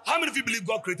 how many of you believe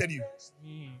God created you?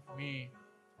 Me.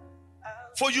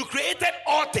 For you created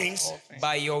all things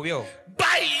By your will.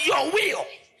 by your will.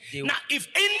 They- Now, if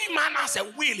any man has a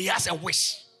will, he has a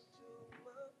wish.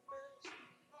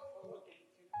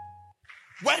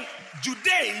 When Jude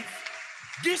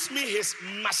gives me his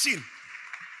machine,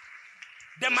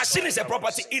 the machine is a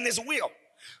property in his will.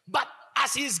 But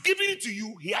as he's giving it to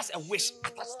you, he has a wish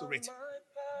attached to it.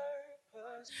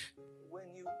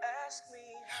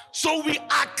 So we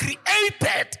are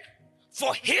created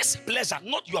for his pleasure,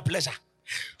 not your pleasure.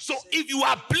 So if you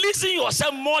are pleasing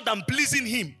yourself more than pleasing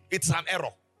him, it's an error.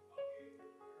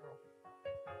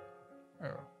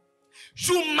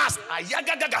 You must,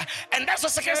 and that's the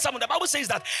second Samuel. The Bible says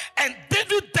that, and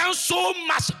David done so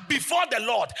much before the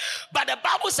Lord. But the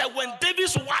Bible said when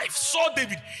David's wife saw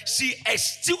David, she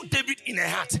eschewed David in her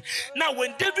heart. Now,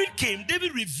 when David came,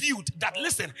 David revealed that,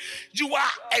 listen, you are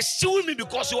eschewing me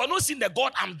because you are not seeing the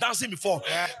God I'm dancing before.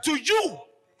 To you,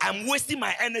 I'm wasting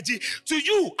my energy. To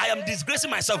you, I am disgracing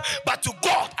myself. But to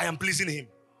God, I am pleasing him.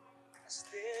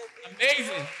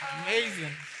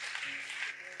 Amazing.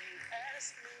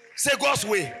 Say God's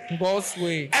way. God's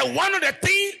way. And one of the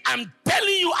things I'm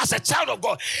telling you as a child of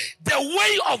God, the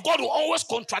way of God will always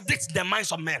contradict the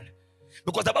minds of men.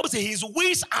 Because the Bible says his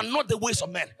ways are not the ways of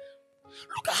men.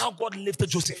 Look at how God lifted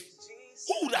Joseph.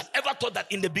 Who would have ever thought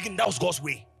that in the beginning that was God's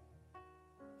way?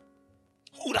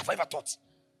 Who would have ever thought?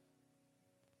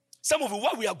 Some of you,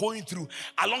 what we are going through,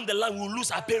 along the line, we will lose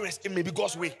our parents. It may be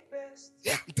God's way.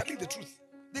 Yeah, I'm telling you the truth.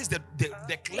 This is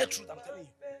the clear truth I'm telling you.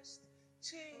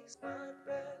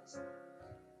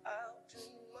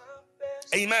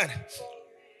 Amen.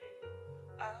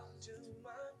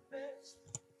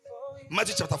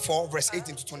 Matthew chapter 4, verse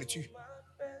 18 to 22.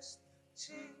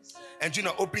 And you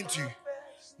know, open to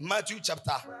Matthew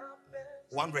chapter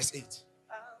 1, verse 8.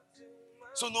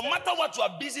 So no matter what you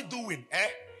are busy doing,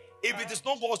 if it is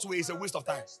not God's way, it's a waste of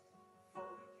time.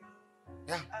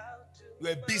 Yeah.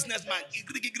 You're a businessman.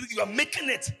 You are making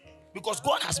it because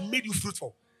God has made you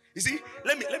fruitful. You see,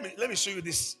 let me show you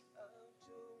this.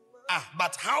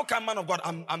 But how can, man of God,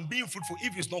 I'm being fruitful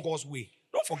if it's not God's way?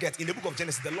 Don't forget, in the book of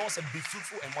Genesis, the Lord said, be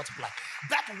fruitful and multiply.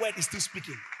 That word is still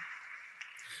speaking.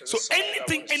 So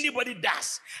anything anybody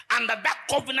does under that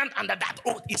covenant, under that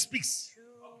oath, it speaks.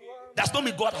 That's not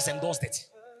mean God has endorsed it.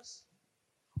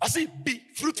 I say, be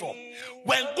fruitful.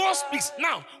 When God speaks,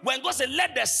 now, when God said,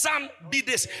 let the sun be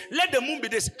this, let the moon be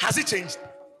this, has it changed?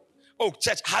 Oh,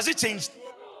 church, has it changed?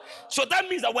 So that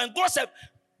means that when God said,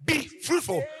 be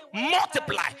fruitful,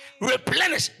 multiply,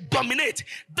 replenish, dominate,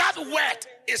 that word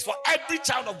is for every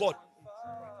child of God.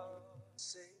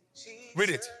 Read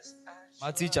it.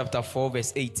 Matthew chapter 4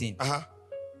 verse 18.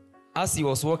 As he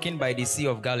was walking by the Sea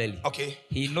of Galilee,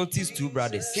 he noticed two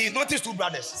brothers.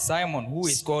 Simon, who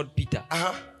is called Peter,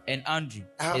 and Andrew,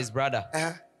 his brother,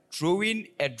 throwing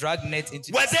a drag net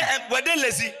into the sea. Were they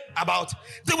lazy about?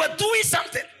 They were doing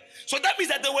something. So that means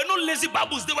that they were not lazy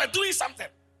baboons. They were doing something.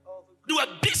 They were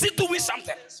busy doing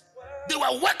something. They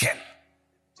were working.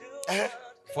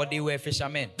 For they were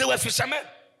fishermen.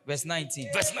 Verse 19.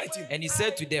 And he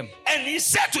said to them,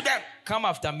 come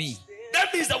after me.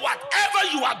 That means that whatever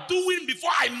you are doing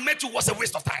before I met you was a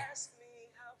waste of time.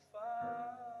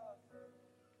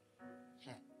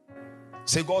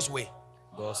 Say God's way.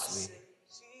 God's way.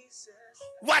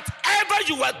 Whatever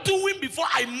you were doing before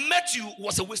I met you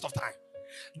was a waste of time.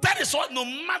 That is why no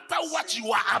matter what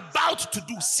you are about to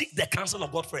do, seek the counsel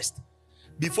of God first.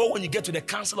 Before when you get to the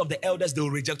counsel of the elders, they will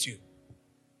reject you.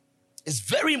 It's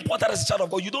very important as a child of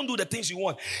God. You don't do the things you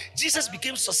want. Jesus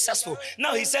became successful.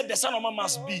 Now he said the Son of Man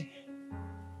must be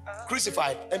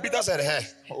crucified. And Peter said, hey,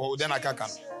 then I can't come.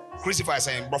 Crucified,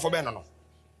 saying, no.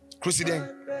 Crucified.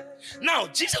 Now,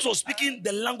 Jesus was speaking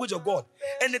the language of God.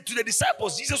 And to the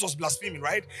disciples, Jesus was blaspheming,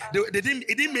 right?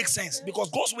 It didn't make sense because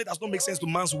God's way does not make sense to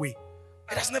man's way.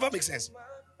 It has never made sense.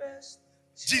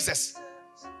 Jesus,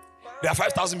 there are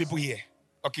 5,000 people here,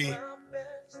 okay?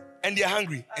 And they are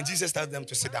hungry. And Jesus tells them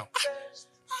to sit down.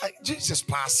 Jesus,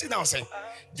 sit down, say,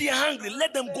 they are hungry,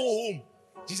 let them go home.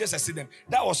 Jesus said, sit them.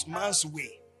 That was man's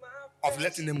way of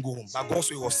letting them go home. But God's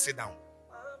way was sit down.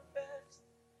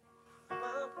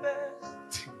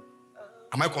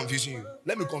 Am I confusing you?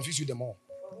 Let me confuse you the more.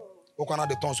 Open out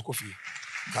the tongues of coffee.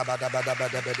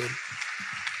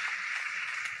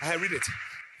 I read it.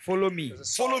 Follow me,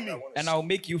 Follow me, and I will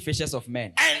make you fishers of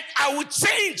men. and I will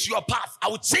change your path. I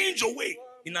will change your way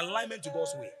in alignment to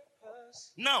God's way.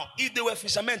 Now, if they were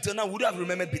fishermen till now, would you have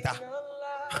remembered Peter?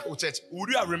 Oh, church, would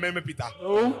you have remembered Peter?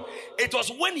 No. It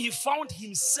was when he found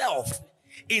himself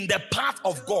in the path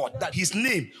of God that his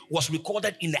name was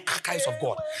recorded in the archives of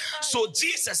God. So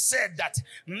Jesus said that,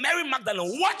 Mary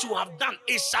Magdalene, what you have done,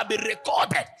 it shall be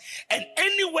recorded. And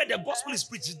anywhere the gospel is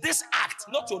preached, this act,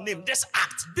 not your name, this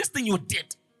act, this thing you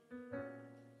did.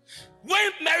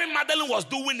 When Mary Magdalene was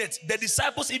doing it, the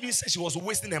disciples even said she was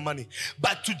wasting her money.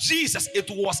 But to Jesus, it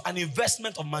was an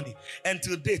investment of money. And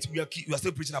till date, we are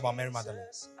still preaching about Mary Magdalene.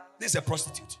 This is a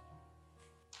prostitute.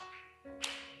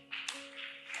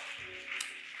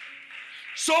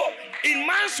 So, in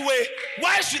man's way,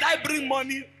 why should I bring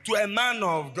money to a man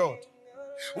of God?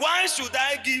 Why should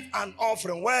I give an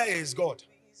offering? Where is God?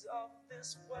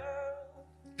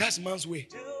 That's man's way.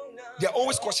 They're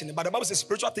always questioning, but the Bible says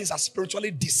spiritual things are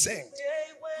spiritually discerned.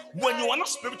 When you are not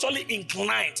spiritually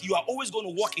inclined, you are always going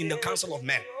to walk in the counsel of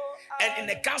men. And in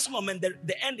the counsel of men,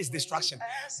 the end is destruction.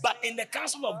 But in the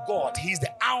counsel of God, He is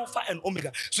the Alpha and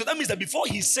Omega. So that means that before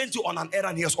He sent you on an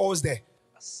errand, He was always there.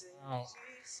 Wow.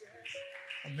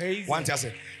 Amazing. One thing I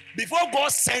say, before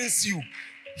God sends you,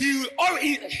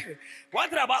 one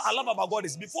thing I love about God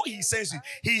is before He sends you,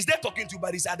 He is there talking to you,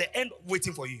 but He's at the end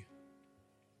waiting for you.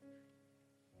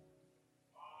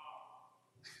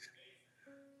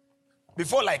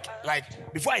 Before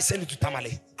before I send you to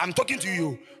Tamale, I'm talking to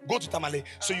you. Go to Tamale.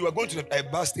 So you are going to the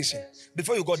bus station.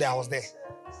 Before you got there, I was there.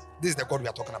 This is the God we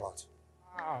are talking about.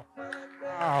 Wow.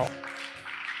 Wow.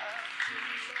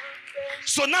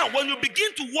 So now, when you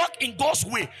begin to walk in God's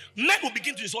way, men will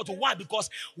begin to insult you. Why? Because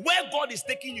where God is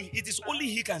taking you, it is only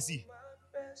He can see.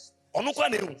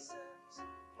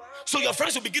 So your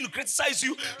friends will begin to criticize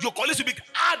you. Your colleagues will be,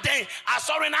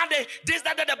 this,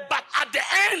 that, but at the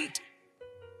end,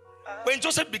 when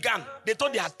Joseph began, they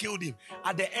thought they had killed him.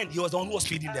 At the end, he was the one who was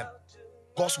feeding them.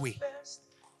 God's way.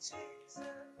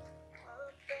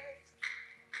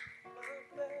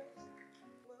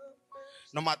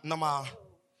 Number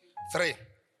 3.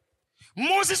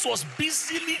 Moses was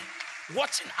busily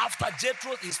watching after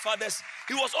Jethro, his father's.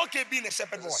 He was okay being a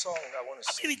shepherd boy.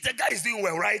 I mean, the guy is doing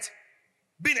well, right?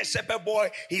 Being a shepherd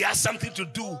boy, he has something to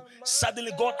do.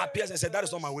 Suddenly, God appears and said, that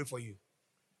is not my way for you.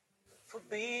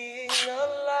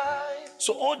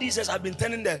 So all these years I've been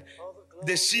tending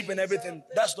the sheep and everything.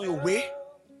 That's not your way?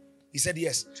 He said,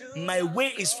 yes. My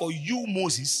way is for you,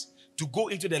 Moses, to go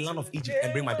into the land of Egypt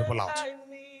and bring my people out.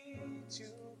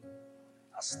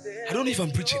 I don't know if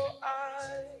I'm preaching.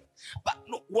 But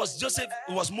no,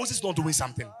 was Moses not doing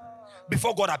something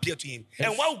before God appeared to him? Yes.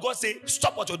 And why would God say,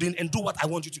 stop what you're doing and do what I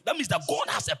want you to? That means that God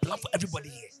has a plan for everybody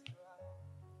here.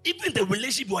 Even the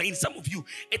relationship you are in, some of you,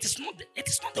 it is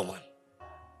not the one.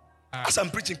 As I'm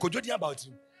preaching, could you hear about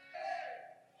you?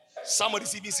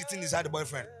 Somebody's even sitting beside the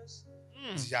boyfriend.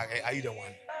 Are you the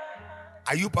one?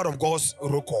 Are you part of God's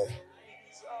roll call?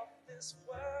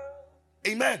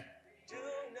 Amen.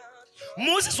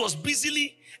 Moses was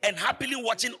busily and happily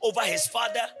watching over his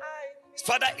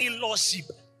father-in-law's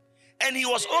sheep. And he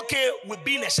was okay with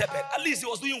being a shepherd. At least he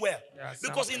was doing well. Yeah,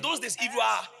 because in those days, if you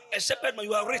are a shepherd man,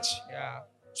 you are rich. Yeah.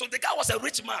 So the guy was a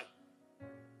rich man.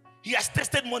 He has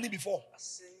tested money before.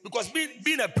 Because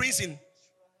being a prince in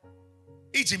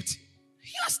Egypt,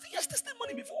 he has tested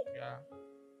money before. Yeah.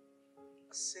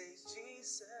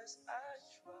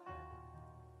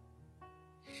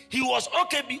 He was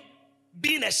okay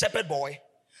being a shepherd boy,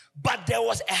 but there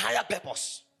was a higher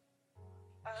purpose.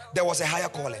 There was a higher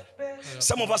calling.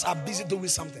 Some of us are busy doing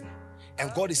something,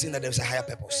 and God is saying that there's a higher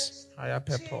purpose. Higher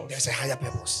purpose. There's a higher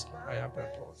purpose. Higher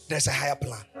purpose. There's a higher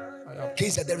plan. He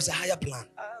said there is a higher plan.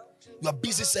 You are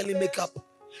busy selling makeup.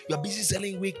 You are busy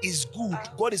selling wig. It's good.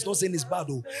 God is not saying it's bad,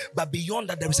 though. But beyond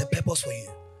that, there is a purpose for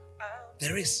you.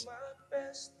 There is.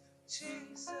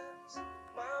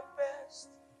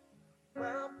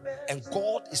 And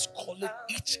God is calling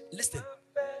each. Listen,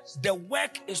 the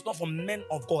work is not for men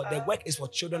of God. The work is for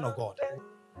children of God.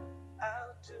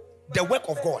 The work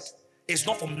of God is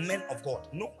not for men of God.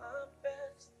 No.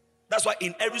 That's why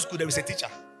in every school there is a teacher.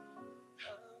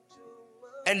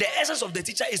 And the essence of the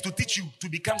teacher is to teach you to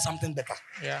become something better.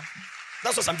 Yeah.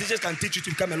 That's why some teachers can teach you to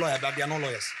become a lawyer, but they are not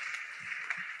lawyers.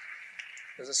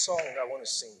 There's a song I want to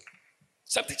sing.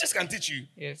 Some teachers can teach you.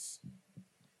 Yes.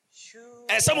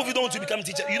 And some of you don't want to become a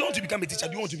teacher. You don't want to become a teacher.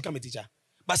 You want to become a teacher.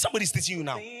 But somebody is teaching you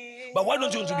now. But why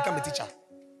don't you want to become a teacher?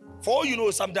 For all you know,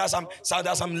 there are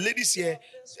some ladies here,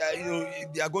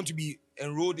 they are going to be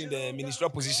enrolled in the ministerial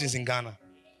positions in Ghana.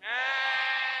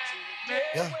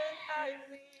 Yeah.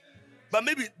 But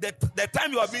maybe the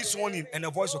time you are being sworn in and a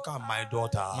voice will come, my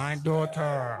daughter. My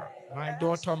daughter. My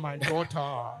daughter. My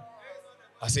daughter.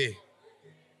 I say,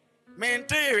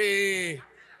 Mentere.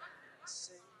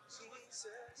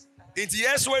 It's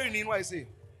yes, where you need what I say.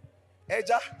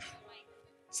 Eja.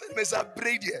 Send me some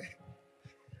braid here.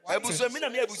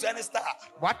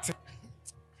 What?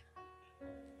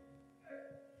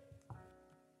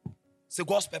 It's a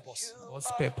God's purpose.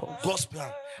 God's purpose. God's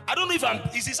plan. I don't know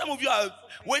if you see, some of you are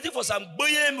waiting for some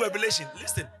boyem revelation.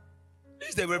 Listen. This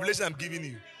is the revelation I'm giving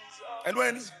you. And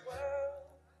when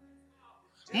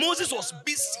Moses was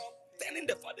busy tending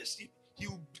the father's sheep, he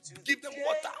would give them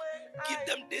water, give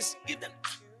them this, give them.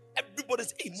 Everybody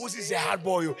says, hey, Moses is a hard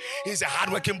boy. He's a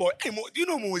hard-working boy. Hey, do you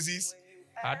know Moses?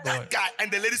 That guy.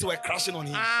 And the ladies were crashing on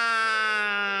him.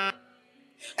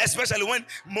 Especially when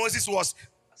Moses was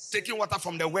taking water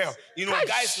from the well.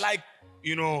 Guys like,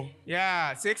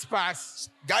 Yeah, 6 pass.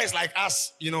 guys like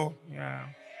us, Yeah.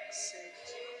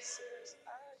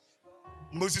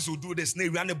 Moses will do the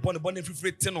snake, ran the bonnet,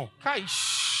 free tenor.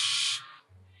 Kaish.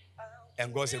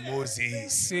 And God said,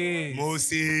 Moses.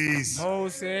 Moses.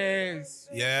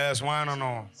 Yes, why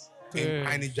no? Yeah.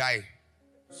 I need guy.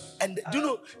 And do you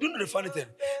know the funny thing?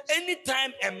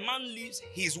 Anytime a man leaves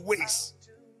his ways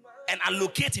and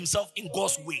allocate himself in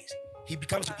God's ways, he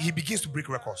begins to break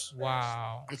records.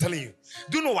 Wow. I'm telling you.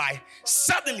 Do you know why?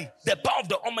 Suddenly, the power of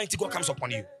the Almighty God comes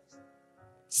upon you.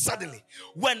 Suddenly.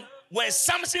 When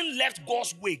Samson left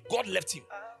God's way, God left him.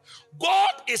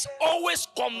 God is always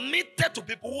committed to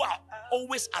people who are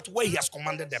always at where he has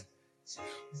commanded them.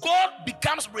 God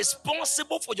becomes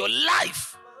responsible for your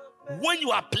life when you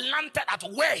are planted at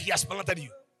where he has planted you.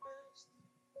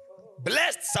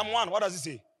 Blessed someone. What does it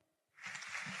say?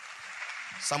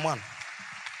 Someone.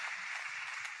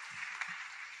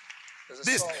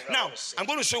 This. Now, I'm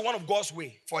going to show you one of God's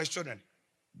way for his children.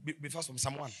 Be first from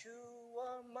someone.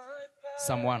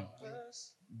 Someone.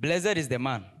 Blessed is the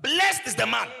man Blessed is the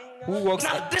man who walks.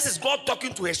 Now, this is God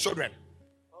talking to his children.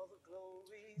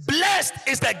 Blessed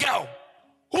is the girl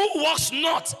who walks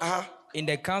not in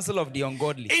the counsel of the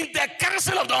ungodly. in the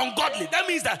counsel of the ungodly. That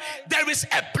means that there is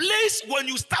a place when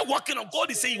you start walking on God,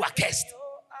 is saying you are cursed.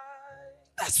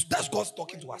 That's God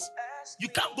talking to us. You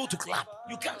can't go to club.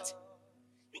 You can't.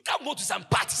 You can't go to some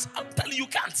parties. I'm telling you, you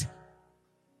can't.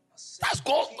 That's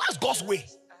God's way.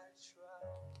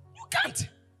 You can't.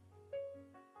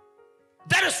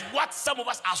 That is what some of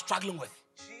us are struggling with.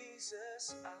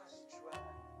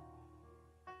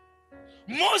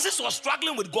 Moses was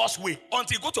struggling with God's way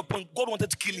until he got to a point God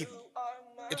wanted to kill him.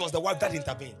 It was the wife that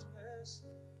intervened.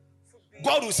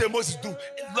 God will say, Moses, do.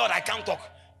 Lord, I can't talk.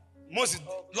 Moses,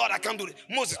 Lord, I can't do it.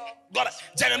 Moses, God,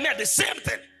 Jeremiah, the same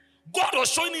thing. God was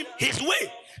showing him his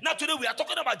way. Now today we are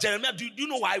talking about Jeremiah. Do you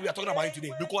know why we are talking about him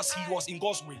today? Because he was in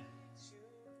God's way.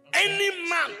 Any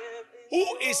man who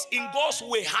is in God's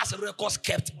way has records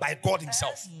kept by God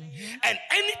himself. And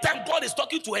anytime God is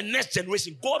talking to a next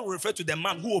generation, God will refer to the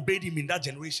man who obeyed him in that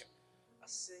generation.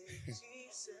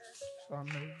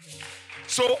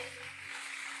 So,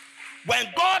 when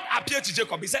God appeared to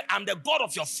Jacob, he said, I'm the God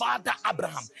of your father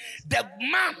Abraham. The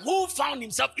man who found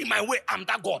himself in my way, I'm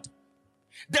that God.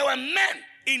 There were men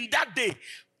in that day.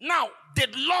 Now,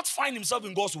 did Lot find himself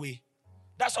in God's way?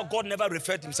 That's why God never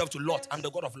referred himself to Lot. I'm the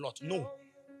God of Lot. No.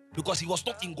 Because he was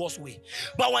not in God's way.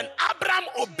 But when Abraham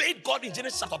obeyed God in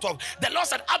Genesis chapter 12, the Lord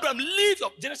said, Abraham, leave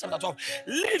your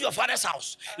father's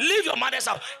house, leave your mother's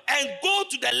house, and go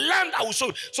to the land I will show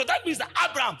you. So that means that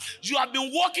Abraham, you have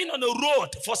been walking on a road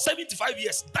for 75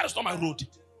 years. That is not my road.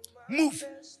 Move.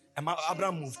 And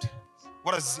Abraham moved.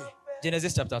 What does it say?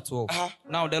 Genesis chapter 12.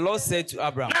 Now the Lord said to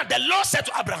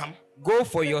Abraham, Go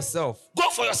for yourself.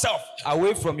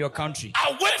 Away from your country.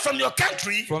 Away from your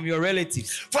country. From your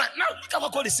relatives. Now look at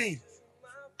what God is saying.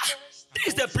 This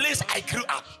is the place I grew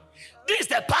up. This is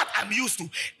the path I'm used to.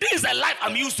 This is the life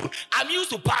I'm used to. I'm used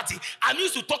to party. I'm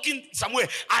used to talking somewhere.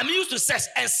 I'm used to sex.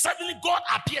 And suddenly God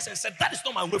appears and said, that is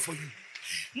not my way for you.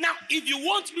 Now, if you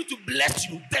want me to bless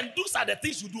you, then those are the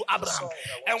things you do, Abraham.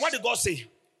 And what did God say?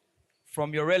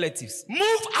 From your relatives.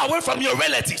 Move away from your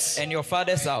relatives. And your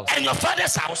father's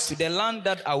house. To the land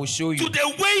that I will show you. To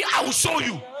the way I will show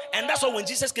you. And that's why when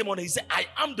Jesus came on, he said, I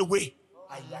am the way.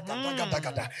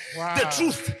 Wow. The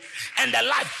truth and the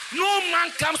life. No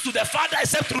man comes to the Father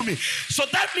except through me. So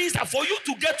that means that for you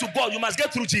to get to God, you must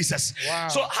get through Jesus. Wow.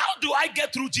 So how do I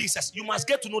get through Jesus? You must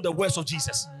get to know the words of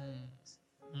Jesus.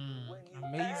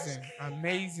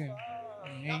 Amazing.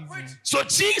 Amazing. So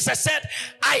Jesus said,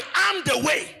 I am the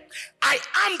way, I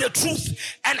am the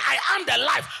truth, and I am the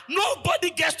life. Nobody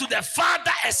gets to the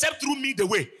Father except through me, the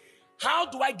way. How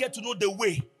do I get to know the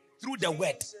way? Through the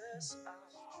word.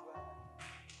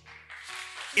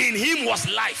 In him was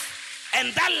life,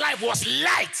 and that life was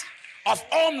light of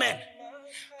all men.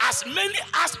 As many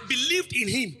as believed in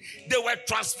him, they were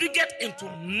transfigured into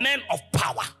men of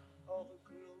power.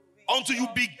 Until you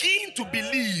begin to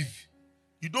believe,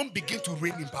 you don't begin to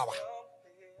reign in power.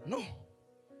 No.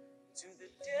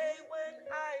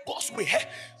 God's way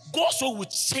will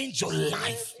change your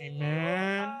life.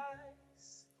 Amen.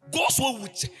 God's way will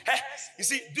change. You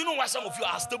see, do you know why some of you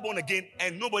are still born again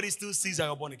and nobody still sees that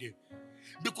you're born again?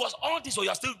 Because all this, you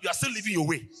are still living your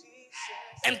way.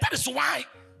 And that is why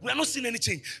we are not seeing any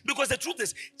change. Because the truth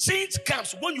is, change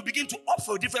comes when you begin to opt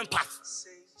for a different path.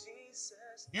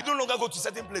 You no longer go to a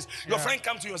certain place. Your friend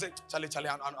comes to you and say, Charlie,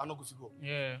 I'm not going to go.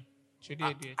 Yeah.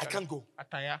 I can't go.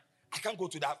 Ataya. I can't go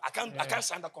to that. I can't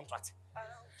sign that contract.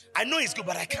 I know it's good,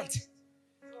 but I can't.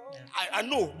 I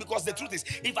know, because the truth is,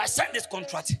 if I sign this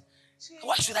contract,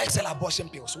 why should I sell abortion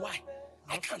pills? Why?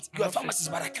 I can't. You're a pharmacist,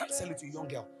 but I can't sell it to a young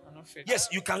girl. Yes,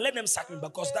 you can let them sack me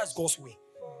because that's God's way.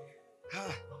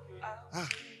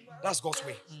 That's God's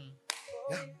way.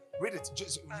 Yeah. Read it.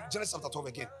 Genesis chapter 12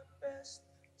 again.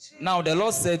 Now the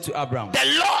Lord said to Abraham. The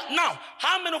Lord, now,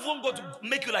 how many of them go to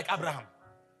make you like Abraham?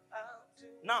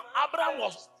 Now, Abraham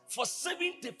was, for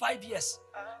 75 years,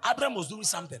 Abraham was doing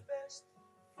something.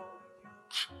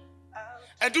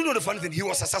 And do you know the funny thing? He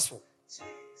was successful.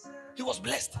 He was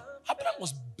blessed. Abraham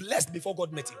was blessed before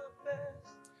God met him.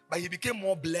 But he became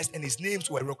more blessed and his names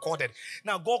were recorded.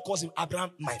 Now, God calls him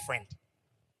Abraham, my friend.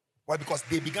 Why? Because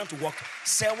they began to walk.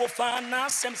 So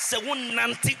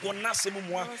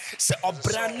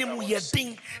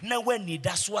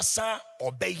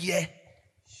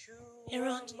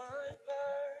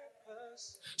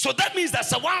that means that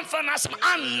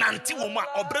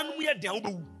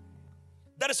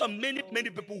there are so many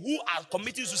people who are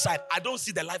committing suicide. I don't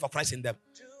see the life of Christ in them.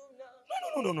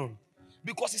 No.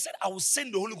 Because he said, I will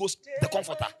send the Holy Ghost, the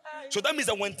comforter. So that means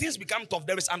that when things become tough,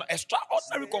 there is an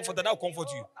extraordinary comforter that will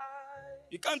comfort you.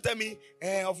 You can't tell me,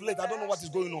 of late, I don't know what is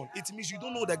going on. It means you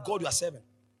don't know the God you are serving.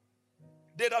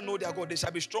 They that know their God, they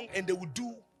shall be strong and they will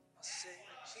do.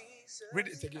 Read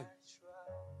it again.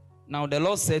 Now the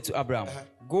Lord said to Abraham,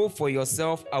 go for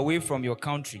yourself away from your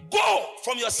country. Go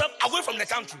from yourself away from the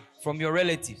country. From your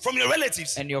relatives. From your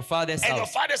relatives. And your father's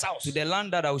house. To the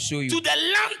land that I will show you. To the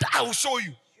land I will show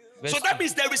you. So that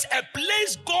means there is a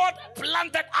place God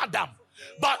planted Adam.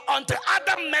 But until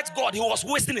Adam met God, he was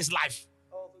wasting his life.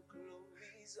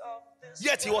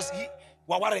 Yet he was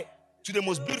to the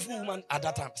most beautiful woman at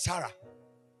that time, Sarah.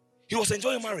 He was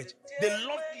enjoying marriage. They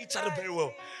loved each other very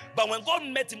well. But when God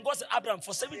met him, God said, Abraham,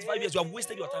 for 75 years, you have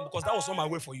wasted your time because that was not my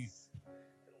way for you.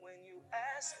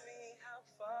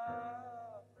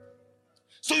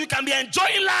 So you can be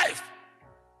enjoying life.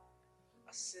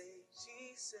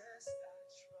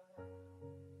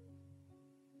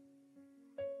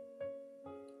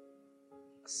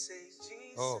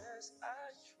 Oh.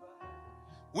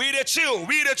 We the chill.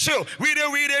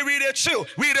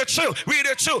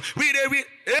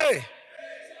 Hey,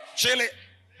 chill it.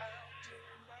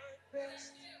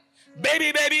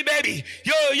 Baby.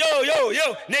 Yo.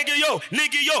 Nigga, yo.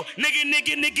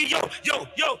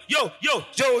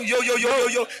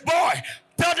 Boy,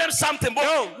 tell them something, boy.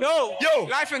 Yo.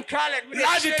 Life in Khaled. We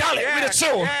the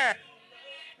chill. Yeah.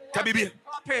 Kabibi.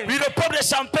 We the pop the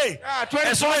champagne.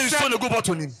 And so you still go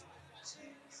bottle him.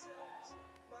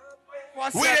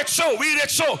 We the show.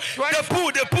 They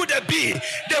put the B.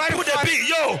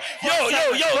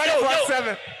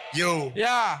 Yo.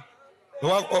 Yeah.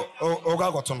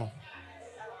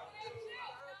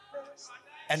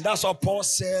 And that's what Paul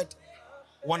said.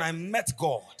 When I met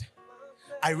God,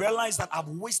 I realized that I've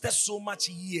wasted so much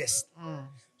years.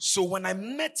 So when I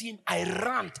met him, I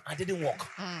ran. I didn't walk.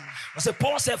 I said,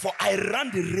 Paul said, for I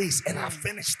ran the race and I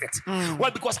finished it.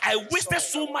 Well, because I wasted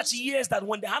so much years that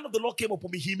when the hand of the Lord came upon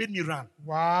me, he made me run.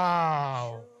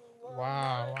 Wow.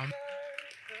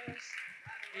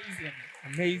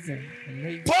 Amazing.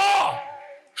 Paul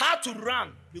had to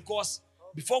run because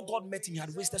before God met him, he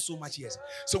had wasted so much years.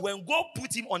 So when God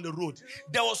put him on the road,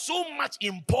 there was so much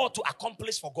in Paul to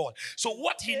accomplish for God. So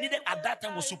what he needed at that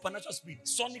time was supernatural speed,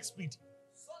 sonic speed.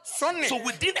 So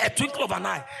within a twinkle of an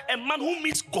eye, a man who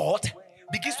meets God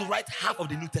begins to write half of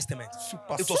the New Testament.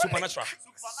 It was supernatural.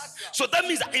 So that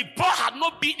means that if Paul had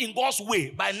not been in God's way,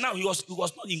 by now he was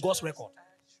not in God's record.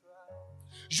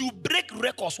 You break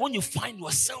records when you find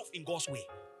yourself in God's way.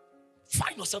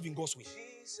 Find yourself in God's way.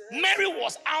 Mary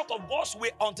was out of God's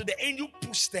way until the angel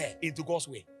pushed her into God's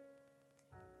way.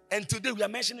 And today we are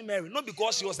mentioning Mary, not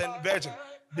because she was a virgin.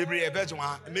 Maybe a virgin,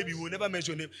 maybe we will never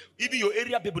mention your name. Even your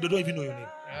area people, they don't even know your name.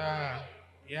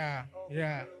 Yeah.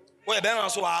 Well, then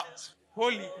also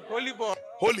Holy boy.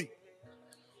 holy.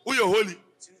 Who you holy?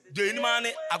 Do you man?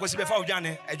 I go see before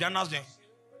Johnny.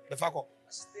 Before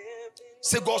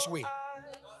say God's way.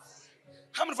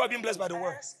 How many of you have been blessed by the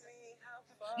word?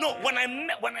 No, when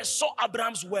I saw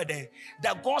Abraham's word,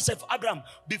 that God said for Abraham,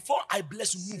 before I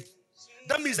bless you, move.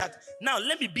 That means that now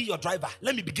let me be your driver.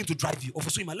 Let me begin to drive you.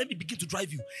 Let me begin to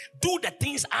drive you. Do the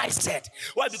things I said.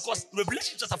 Why? Because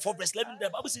Revelation chapter 4 verse 11, the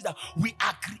Bible says that we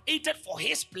are created for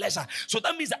his pleasure. So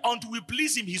that means that until we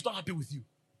please him, he's not happy with you.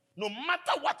 No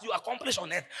matter what you accomplish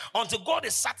on earth, until God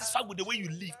is satisfied with the way you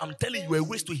live, I'm telling you, you're a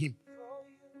waste to him.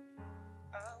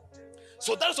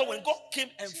 So that's why when God came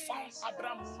and found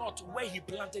Abraham not where he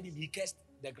planted him, he cursed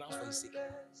the ground for his sake.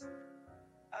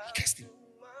 He cursed him.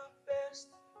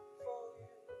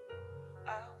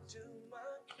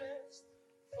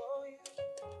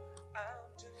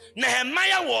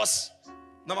 Nehemiah was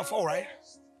number 4, right?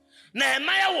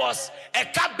 Nehemiah was a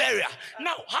cupbearer.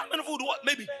 Now, how many of you would want,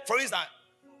 maybe, for instance,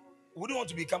 would you want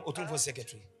to become Otunfo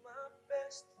secretary?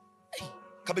 Hey,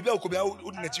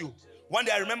 one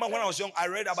day I remember when I was young, I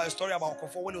read about a story about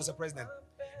Kufuor when he was a president.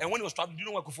 And when he was traveling, do you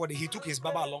know what Kufuor did? He took his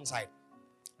Baba alongside.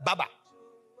 Baba.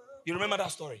 You remember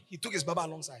that story? He took his Baba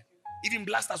alongside. Even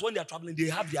blasters, when they are traveling, they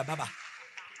have their Baba.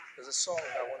 There's a song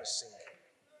I want to sing.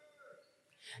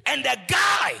 And the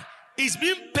guy is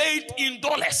being paid in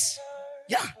dollars.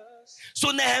 Yeah.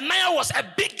 So Nehemiah was a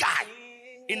big guy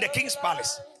in the king's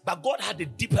palace. But God had a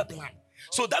deeper plan.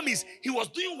 So that means he was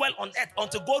doing well on earth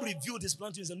until God revealed his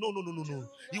plan to him and said, no.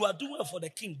 You are doing well for the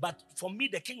king, but for me,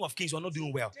 the king of kings, you are not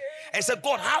doing well. And he said,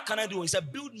 God, how can I do it? He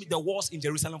said, build me the walls in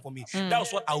Jerusalem for me.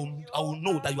 That's what I will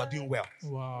know that you are doing well.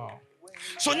 Wow.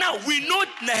 So now we know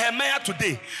Nehemiah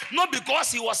today, not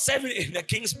because he was serving in the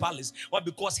king's palace, but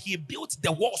because he built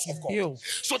the walls of God.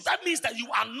 So that means that you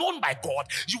are known by God,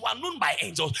 you are known by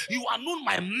angels, you are known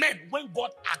by men when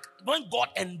God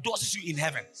endorses you in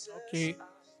heaven. Okay.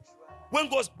 When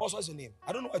God, boss, what's your name?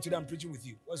 I don't know why today I'm preaching with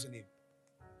you. What's your name?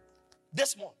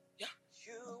 Desmond. Yeah.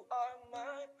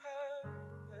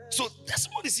 So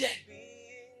Desmond is here.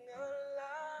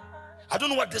 I don't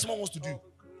know what Desmond wants to do.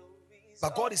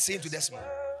 But God is saying to Desmond,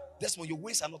 your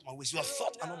ways are not my ways. Your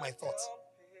thoughts are not my thoughts.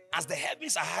 As the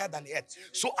heavens are higher than the earth,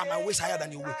 so are my ways higher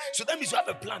than your way. So that means you have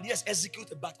a plan. Yes,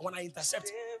 execute it, but when I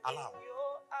intercept, allow.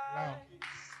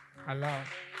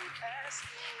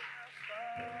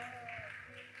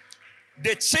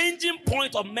 The changing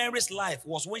point of Mary's life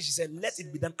was when she said, let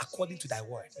it be done according to thy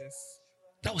word. Yes.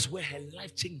 That was where her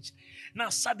life changed. Now,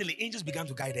 suddenly, angels began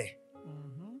to guide her.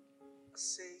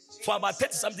 For about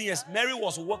 30-something years, Mary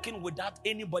was walking without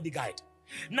any bodyguard.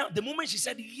 Now, the moment she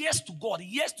said yes to God,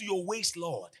 yes to your ways,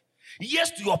 Lord,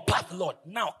 yes to your path, Lord,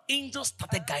 now angels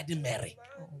started guiding Mary.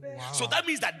 Wow. So that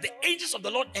means that the angels of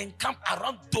the Lord encamp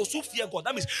around those who fear God.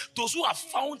 That means those who are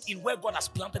found in where God has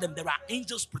planted them, there are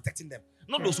angels protecting them,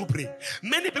 not those who pray.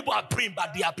 Many people are praying,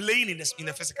 but they are playing in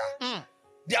the physical.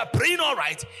 They are praying all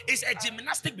right. It's a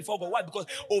gymnastic before God. Why? Because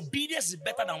obedience is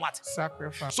better than what?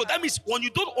 Sacrifice. So that means when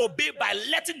you don't obey by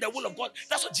letting the will of God,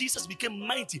 that's what Jesus became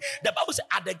mighty. The Bible says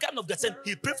at the Garden of Gethsemane,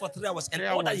 he prayed for 3 hours. And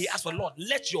all that he asked for, Lord,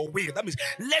 let your way. That means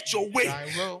let your way.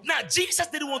 Now, Jesus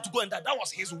didn't want to go in that. That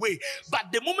was his way.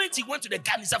 But the moment he went to the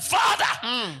garden, he said, Father,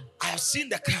 I have seen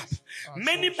the cup.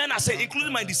 Many men are saying,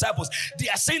 including my disciples, they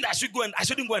are saying that I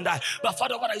shouldn't go and die. But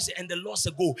Father, what I say? And the Lord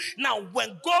said, go. Now,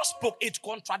 when God spoke, it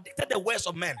contradicted the words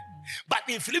of men. But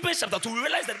in Philippians chapter 2, we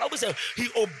realize that the Bible says he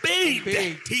obeyed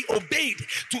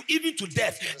to even to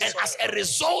death. And as a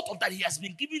result of that, he has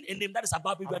been given a name that is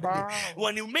above every other name.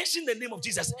 When you mention the name of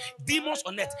Jesus, demons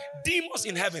on earth, demons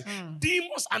in heaven,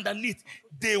 demons underneath,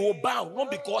 they will bow,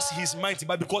 not because he's mighty,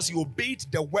 but because he obeyed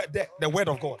the word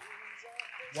of God.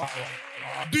 Wow.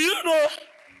 Do you know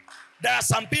there are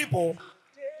some people,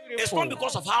 it's not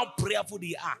because of how prayerful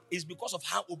they are, it's because of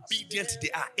how obedient they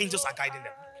are. Angels are guiding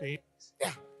them. Okay.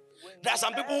 Yeah. There are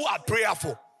some people who are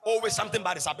prayerful. Always something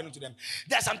bad is happening to them.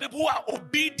 There are some people who are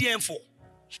obedientful.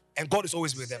 And God is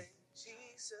always with them.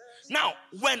 Now,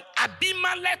 when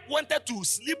Abimelech wanted to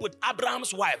sleep with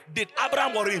Abraham's wife, did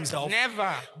Abraham worry himself?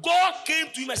 Never. God came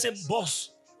to him and said,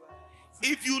 boss,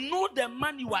 if you know the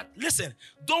man you are, listen,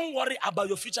 don't worry about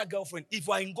your future girlfriend. If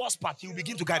you are in God's path, he will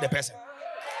begin to guide the person.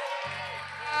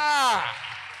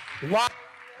 What?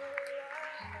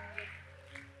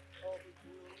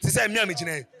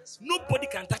 Nobody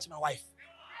can touch my wife.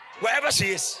 Wherever she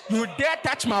is. You dare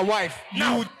touch my wife.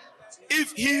 Now,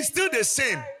 if he is still the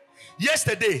same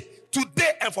yesterday,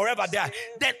 today and forever there.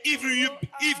 Then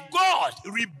if God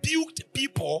rebuked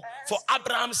people for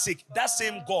Abraham's sake, that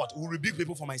same God will rebuke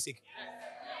people for my sake.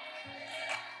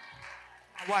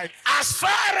 Why? As far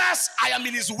as I am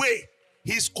in his way,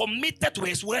 he's committed to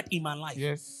his word in my life.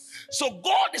 Yes. So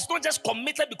God is not just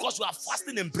committed because you are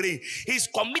fasting and praying. He's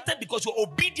committed because you're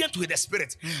obedient to the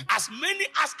Spirit. As many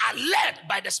as are led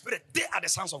by the Spirit, they are the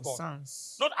sons of God.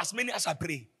 Sons. Not as many as are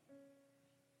praying.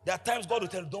 There are times God will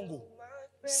tell you, don't go.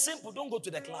 Simple, don't go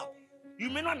to the club. You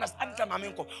may not understand.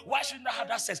 Why shouldn't I have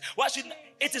that sex? Why shouldn't I?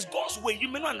 It is God's way. You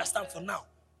may not understand for now.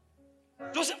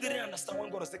 Joseph didn't understand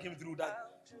when God was taking him through that.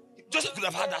 Joseph could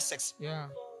have had that sex. Yeah.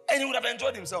 And he would have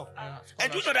enjoyed himself. Yeah,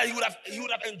 and you know that he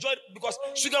would have enjoyed, because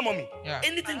sugar mommy, Yeah.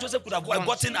 anything Joseph could have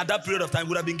gotten at that period of time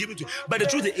would have been given to him. But the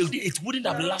truth is, it wouldn't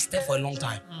have lasted for a long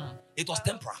time. It was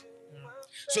temporal.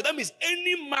 So that means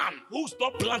any man who's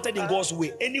not planted in God's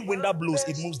way, any wind that blows,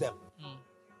 it moves them.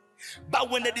 But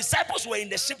when the disciples were in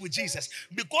the ship with Jesus,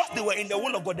 because they were in the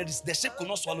will of God, the ship could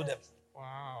not swallow them.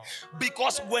 Wow.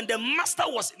 Because when the master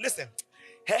was, listen,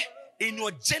 in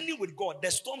your journey with God, the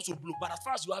storms will blow. But as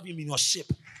far as you have him in your ship,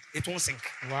 it won't sink.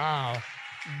 Wow.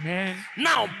 Amen.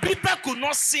 Now, Peter could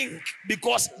not sink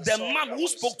because the man who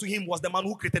spoke to him was the man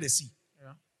who created the sea.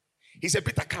 Yeah. He said,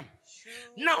 Peter, come.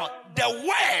 Now, the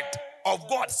word of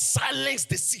God silenced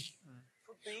the sea.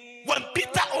 When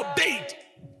Peter obeyed,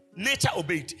 nature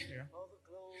obeyed. Yeah.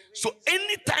 So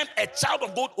anytime a child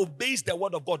of God obeys the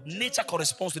word of God, nature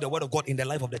corresponds to the word of God in the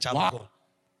life of the child of God.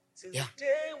 Yeah.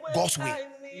 God's way.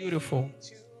 Beautiful.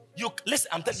 You listen,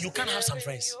 I'm telling you, you can't have some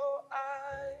friends.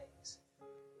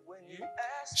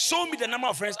 Show me the number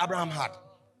of friends Abraham had.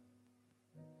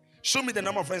 Show me the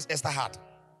number of friends Esther had.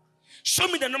 Show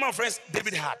me the number of friends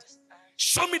David had.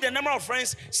 Show me the number of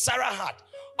friends Sarah had.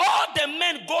 All the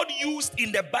men God used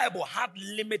in the Bible had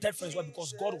limited friends. Why?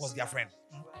 Because God was their friend.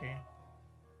 Okay.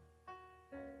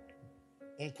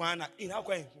 You are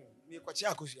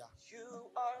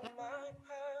my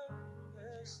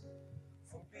purpose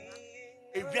for being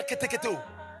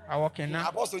I walk in now.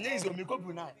 Apostle, hey. this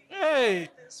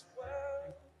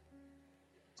world.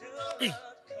 Do Hey. not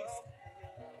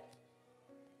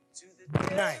to the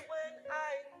day when I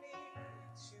need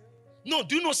you. No,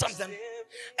 do you know something?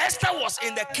 Esther was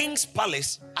in the king's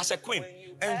palace as a queen,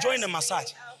 enjoying a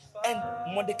massage. And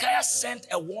Mordecai sent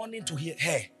a warning to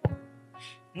her.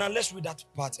 Now let's read that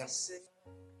part.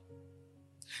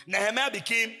 Nehemiah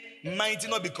became mighty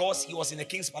not because he was in the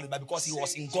king's palace, but because he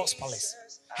was in God's palace.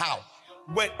 How?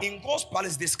 When in God's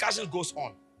palace, discussion goes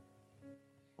on.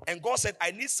 And God said,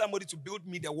 I need somebody to build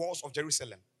me the walls of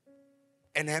Jerusalem.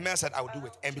 And Nehemiah said, I will do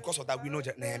it. And because of that, we know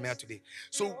Nehemiah today.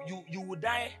 So you will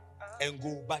die and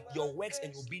go, but your works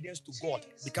and obedience to God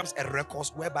becomes a record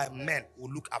whereby men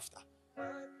will look after.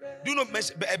 Do you know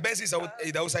Benzi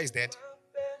Idahosa is dead?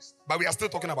 But we are still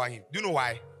talking about him. Do you know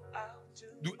why?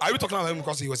 Are we talking about him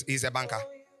because he's a banker?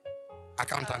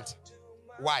 Accountant.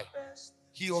 Why?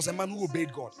 He was a man who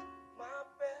obeyed God.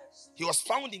 He was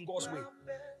found in God's way.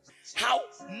 How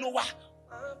Noah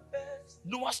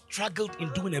struggled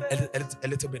in doing a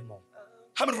little bit more.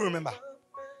 How many of you remember?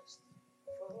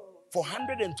 For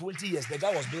 120 years, the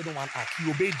guy was building one ark. He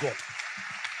obeyed God.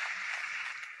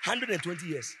 120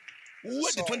 years. Who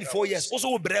were the 24 years? Also,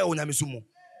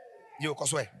 Yo,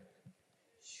 Koswe.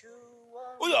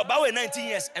 Oh, you're about 19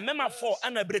 years. And remember 4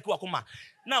 and I break wakuma.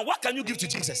 Now, what can you give to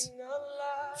Jesus?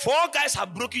 4 guys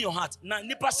have broken your heart. Now,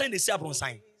 nipa send the sabron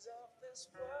sign.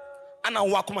 And now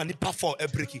wakuma nipa 4 a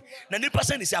breaking. Now, nipa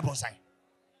send the sabron sign.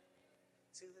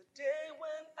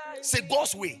 Say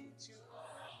God's way.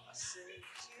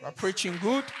 We're preaching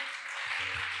good.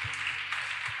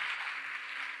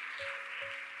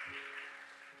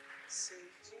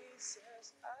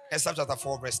 Esther chapter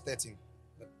 4, verse 13.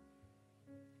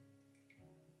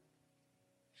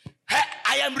 Hey,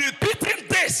 I am repeating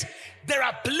this. There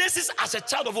are places as a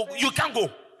child of God you can't go.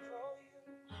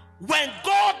 When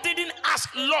God didn't ask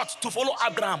Lot to follow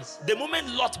Abraham, the moment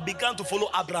Lot began to follow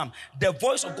Abraham, the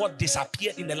voice of God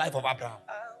disappeared in the life of Abraham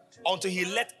until he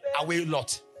let away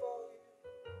Lot.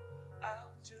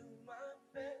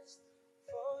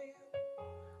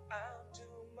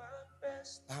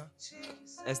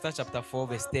 Esther chapter 4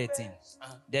 verse 13.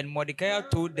 Then Mordecai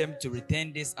told them to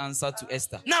return this answer to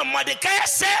Esther. Now Mordecai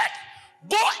said,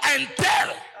 go and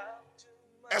tell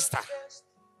Esther.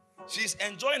 She's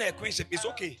enjoying her queenship. It's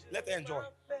okay. Let her enjoy.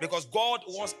 Because God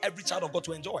wants every child of God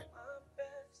to enjoy.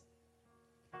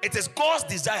 It is God's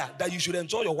desire that you should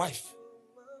enjoy your wife.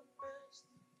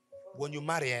 When you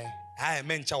marry, I am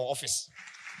in our office.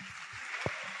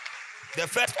 The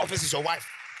first office is your wife.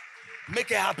 Make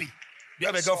her happy. You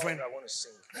have a girlfriend. I want to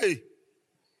sing. Hey.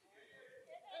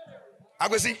 I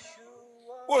go see.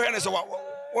 Oh, Henry, so what?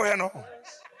 Oh, Henry.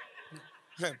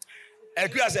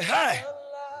 And I said, "Hi,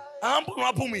 I'm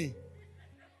putting me."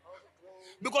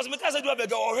 Because me can't say do have a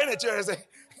girl or Henry chair.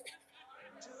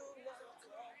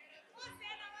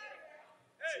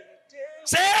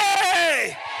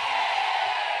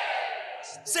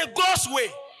 Say God's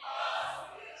way.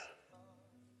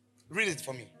 Read it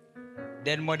for me.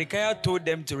 Then Mordecai told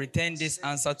them to return this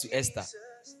answer to Esther.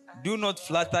 Do not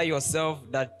flatter yourself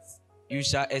that you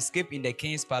shall escape in the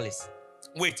king's palace.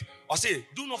 Wait, or say,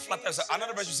 do not flatter yourself.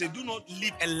 Another version say, do not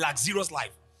live a luxurious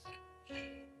life.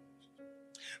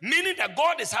 Meaning that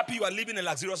God is happy you are living a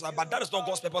luxurious life, but that is not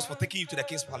God's purpose for taking you to the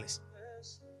king's palace.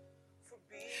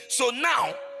 So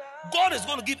now, God is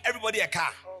going to give everybody a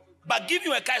car. But giving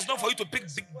you a car is not for you to pick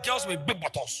big girls with big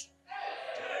bottles.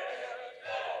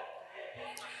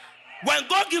 When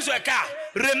God gives you a car,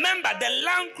 remember the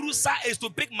Land Cruiser is to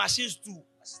pick machines too.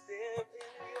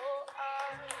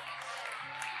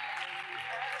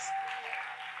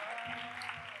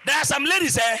 There are some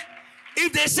ladies,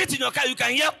 if they sit in your car, you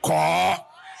can hear call.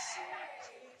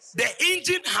 The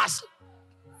engine has.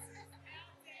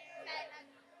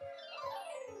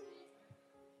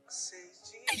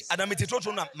 Adamiti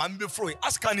Trotona, Mambi Froy,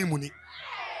 ask any money.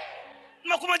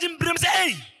 Makumajim Brim say,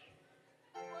 hey.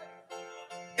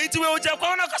 It will just go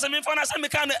on a Casamin for us and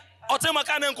mechanic or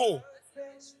Temacanco.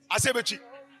 I say,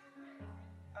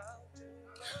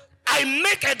 I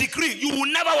make a decree, you will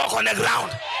never walk on the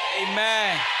ground.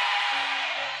 Amen.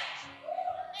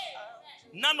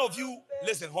 None of you,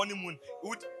 listen, honeymoon.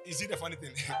 You see the funny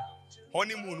thing?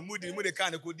 Honeymoon, Moody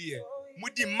kind of good year.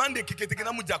 Moody Monday, kicking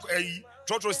a Mujako,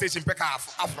 Trotro station, Pekka,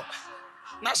 Afro.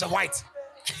 That's a white.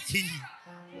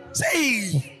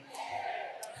 Say,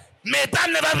 may that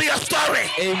never be a story.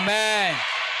 Amen.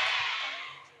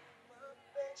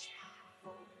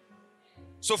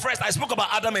 So first, I spoke about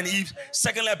Adam and Eve.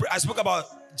 Secondly, I spoke about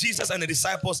Jesus and the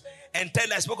disciples. And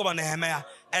thirdly, I spoke about Nehemiah.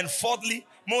 And fourthly,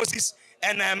 Moses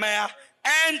and Nehemiah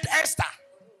and Esther.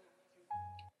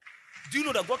 Do you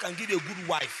know that God can give you a good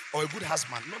wife or a good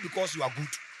husband? Not because you are good,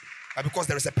 but because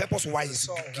there is a purpose why He's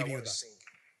giving you that.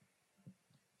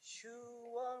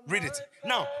 Read it.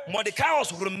 Now, Mordecai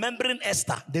was remembering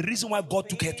Esther, the reason why God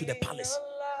took her to the palace.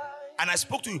 And I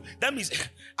spoke to you. That means,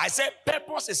 I said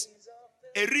purpose is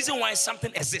a reason why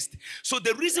something exists. So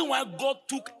the reason why God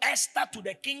took Esther to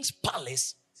the king's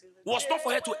palace was not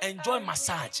for her to enjoy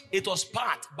massage. It was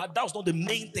part, but that was not the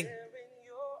main thing.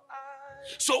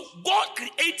 So God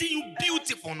creating you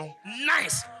beautiful, no?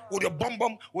 Nice, with your bum,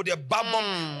 with your bum,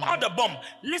 all the bum.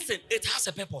 Listen, it has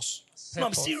a purpose. No,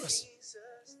 I'm serious.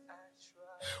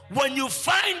 When you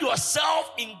find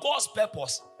yourself in God's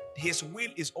purpose, His will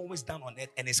is always done on earth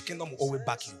and His kingdom will always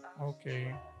back you.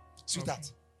 Okay.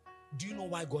 Sweetheart, do you know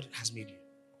why God has made you?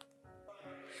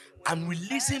 I'm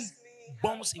releasing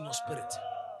bombs in your spirit.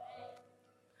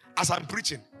 As I'm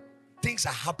preaching, things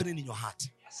are happening in your heart.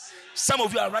 Some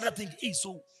of you are rather thinking, hey,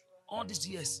 so all these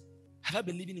years, have I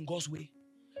been living in God's way?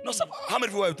 No, how many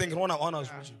people are thinking when I was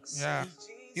preaching? Yeah.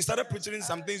 You started preaching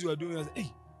some things you were doing.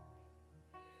 Hey,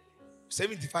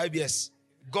 75 years,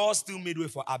 God still made way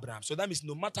for Abraham. So that means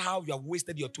no matter how you have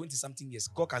wasted your 20-something years,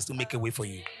 God can still make a way for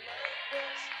you.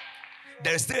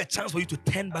 There is still a chance for you to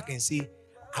turn back and say,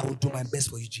 I will do my best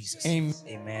for you, Jesus.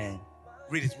 Amen.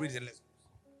 Read it.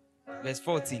 Verse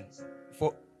 14.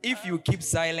 For if you keep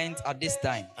silent at this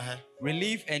time,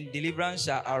 relief and deliverance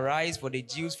shall arise for the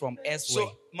Jews from elsewhere.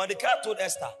 So Mordecai told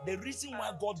Esther, the reason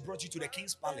why God brought you to the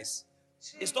king's palace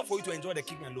is not for you to enjoy the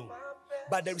king alone.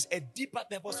 But there is a deeper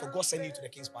purpose for God sending you to the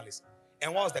king's palace.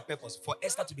 And what was the purpose? For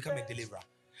Esther to become a deliverer.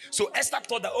 So Esther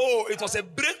thought that, it was a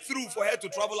breakthrough for her to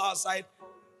travel outside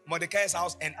Mordecai's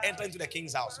house and enter into the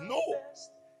king's house. No.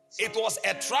 It was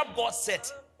a trap God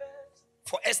set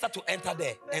for Esther to enter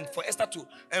there. And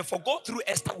for God through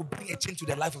Esther will bring a change to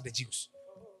the life of the Jews.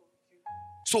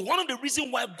 So one of the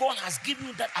reasons why God has given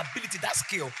you that ability, that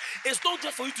skill, is not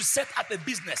just for you to set up a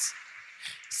business.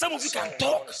 Some of you can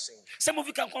talk. Some of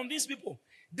you can convince people.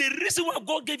 The reason why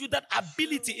God gave you that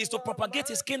ability is to propagate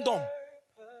His kingdom.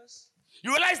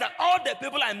 You realize that all the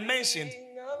people I mentioned,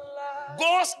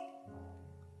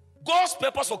 God's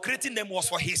purpose for creating them was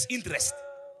for His interest.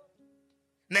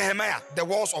 Nehemiah, the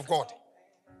walls of God.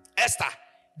 Esther,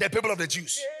 the people of the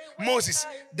Jews. Moses,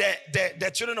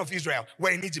 the children of Israel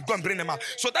were in Egypt. Go and bring them out.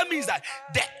 So that means that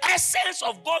the essence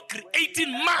of God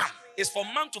creating man is for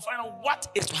man to find out what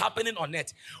is happening on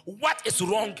earth, what is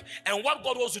wrong, and what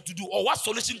God wants you to do, or what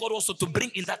solution God wants you to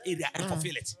bring in that area and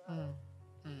fulfill it.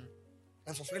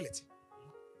 And fulfill it.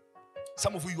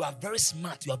 Some of you are very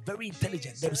smart, you are very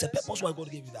intelligent. There is a purpose why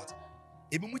God gave you that.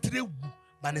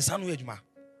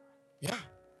 Yeah.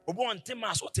 Obo on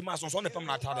Timas or Timas on Sunday from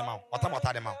Natadema, or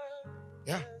Tamatadema.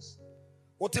 Yeah.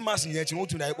 What Timas in yet,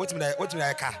 what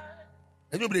I car.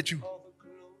 And you believe you. All the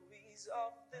glories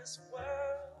of this world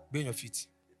Be on your feet.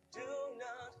 do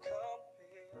not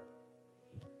compare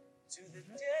to the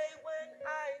day when I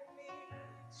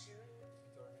meet you.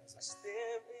 I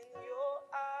stare in your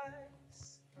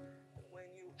eyes. And when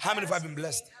you How many of you have been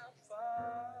blessed? how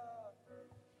far,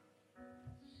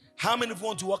 How many of you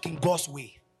want to walk in God's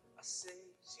way? I say,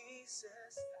 Jesus,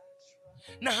 I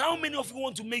trust. Now, how many of you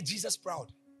want to make Jesus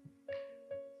proud?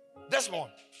 This one.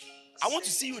 I want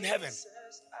to see you in heaven.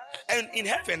 And in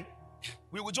heaven,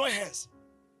 we will join hands.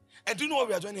 And do you know what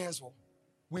we are joining hands for?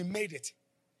 We made it.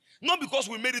 Not because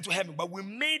we made it to heaven, but we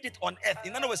made it on earth.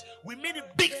 In other words, we made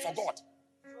it big for God.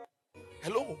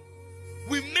 Hello?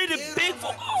 We made it big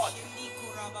for God.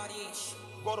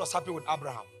 God was happy with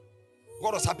Abraham.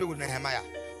 God was happy with Nehemiah.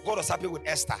 God was happy with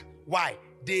Esther. Why?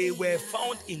 They were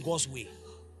found in God's way.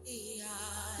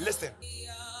 Listen.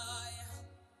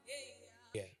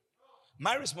 Yeah.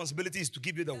 My responsibility is to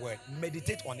give you the word,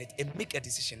 meditate on it, and make a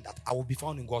decision that I will be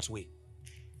found in God's way.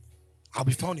 I'll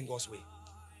be found in God's way.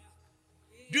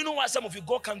 Do you know why some of you,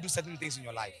 God can't do certain things in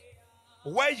your life?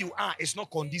 Where you are is not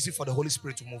conducive for the Holy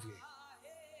Spirit to move here.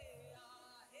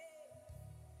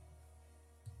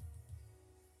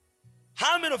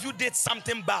 How many of you did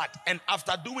something bad and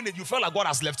after doing it, you felt like God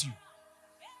has left you?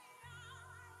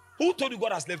 Who told you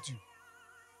God has left you?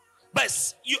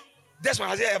 But you, this one,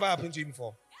 has it ever happened to you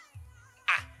before?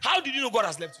 How did you know God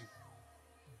has left you?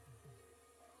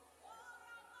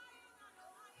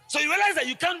 So you realize that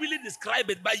you can't really describe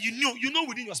it, but you know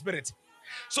within your spirit.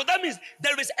 So that means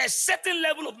there is a certain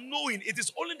level of knowing. It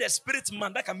is only the spirit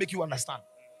man that can make you understand.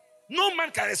 No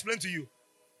man can explain to you.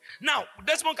 Now,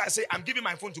 Desmond can say, I'm giving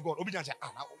my phone to God. Obedience say,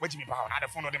 wait me power. The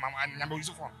phone of them, I'm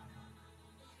using phone.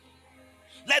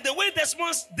 Like the way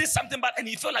Desmond did something bad and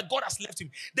he felt like God has left him.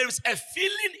 There is a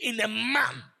feeling in a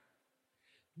man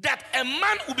that a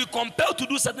man will be compelled to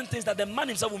do certain things that the man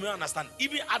himself will not understand.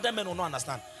 Even other men will not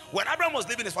understand. When Abraham was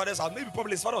leaving his father's house,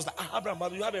 probably his father was like, Abraham,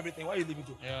 but you have everything. Why are you leaving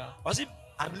to? Yeah. I said,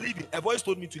 I'm leaving. A voice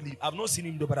told me to leave. I've not seen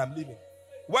him though, but I'm leaving.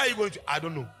 Why are you going to? I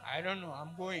don't know. I don't know. I'm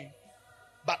going.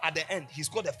 But at the end, he's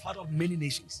called the father of many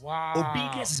nations. Wow.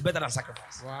 Obedience is better than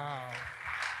sacrifice. Wow.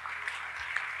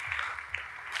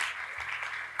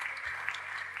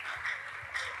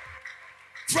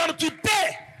 From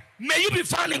today, may you be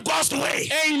found in God's way.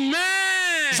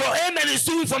 Amen. So amen is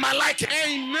doing for my liking.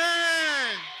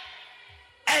 Amen.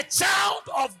 A child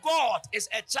of God is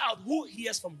a child who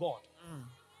hears from God.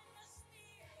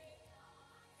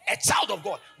 A child of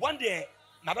God. One day,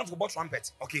 Madam forgot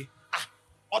trumpet. Okay.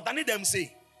 Or than them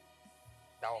say.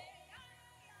 Now.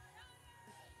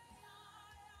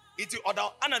 It's other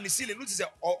and the ceiling, which is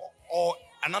or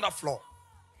another floor.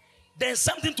 Then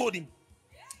something told him,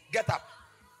 get up.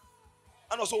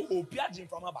 And also, Opiajin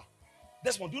from Abba.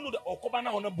 This one, do you know the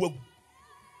Okobana on a bogu?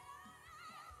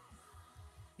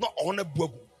 Not on a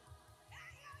bogu.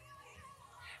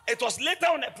 It was later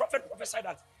on a prophet prophesied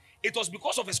that it was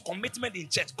because of his commitment in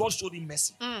church, God showed him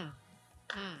mercy.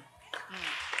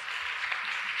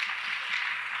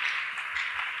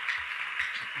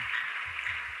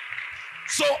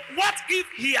 So what if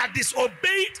he had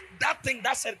disobeyed that thing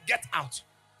that said, get out?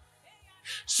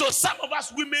 So some of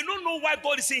us, we may not know why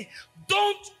God is saying,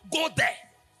 don't go there.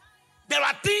 There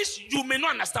are things you may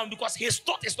not understand because his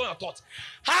thought is not your thought.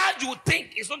 How you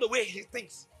think is not the way he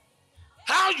thinks.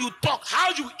 How you talk, how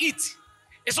you eat,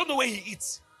 it's not the way he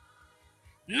eats.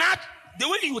 Not the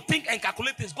way you think and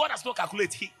calculate things. God has not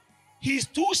calculated. He's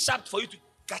too sharp for you to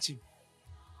catch him.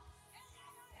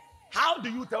 How do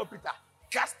you tell Peter?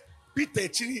 Cast Peter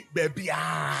chini baby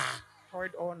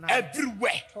Toyed all night.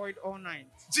 everywhere. Toyed all night.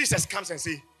 Jesus comes and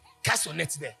say, cast your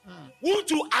net there.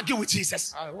 Won't you argue with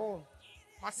Jesus? I won't.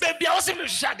 Baby, I was in the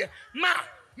shadow. Ma,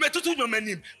 me tutu no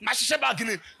manim. Ma shisha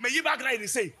bagini. Me yi bagina they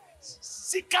say,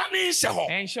 sikani sheho.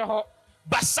 And show.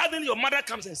 But suddenly your mother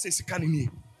comes and says, sikani ni.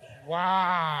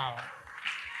 Wow.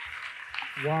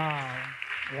 Wow.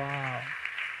 Wow.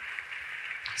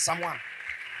 Someone.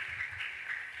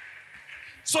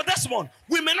 So that's one.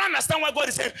 We may not understand why God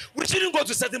is saying we shouldn't go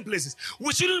to certain places.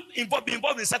 We shouldn't be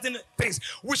involved in certain things.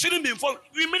 We shouldn't be involved.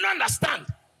 We may not understand.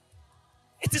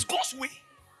 It is God's way.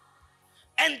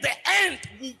 And the end,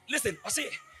 listen, I say,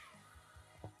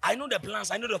 I know the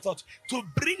plans, I know the thoughts to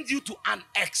bring you to an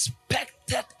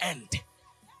expected end.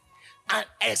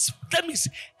 That means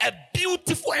a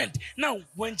beautiful end. Now,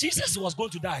 when Jesus was going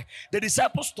to die, the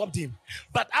disciples stopped him.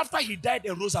 But after he died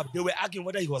and rose up, they were arguing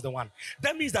whether he was the one.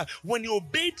 That means that when he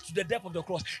obeyed to the death of the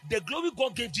cross, the glory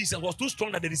God gave Jesus was too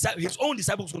strong that his own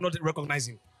disciples could not recognize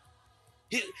him.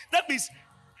 That means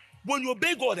When you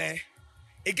obey God,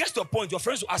 it gets to a point your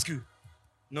friends will ask you,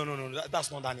 no,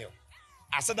 that's not Daniel.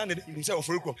 I said Daniel himself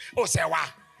for you. Oh, say wow.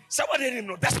 Somebody didn't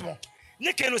know Desmond.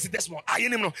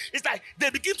 It's like they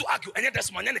begin to argue, and yet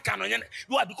Desmond,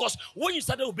 why? Because when you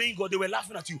started obeying God, they were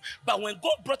laughing at you. But when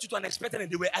God brought you to an expected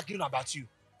end, they were arguing about you.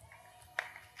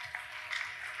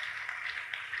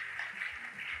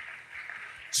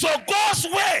 So God's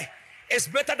way is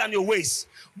better than your ways.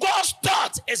 God's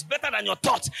thought is better than your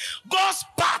thought. God's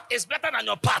path is better than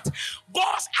your path.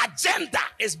 God's agenda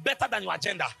is better than your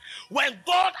agenda. When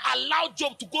God allowed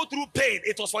Job to go through pain,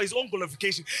 it was for his own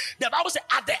glorification. The Bible says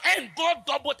at the end, God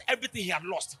doubled everything he had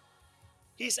lost.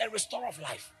 He's a restorer of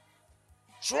life.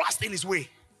 Trust in his way.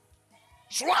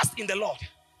 Trust in the Lord.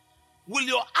 Will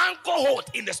your anchor hold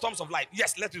in the storms of life?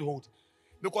 Yes, let it hold.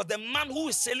 Because the man who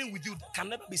is sailing with you can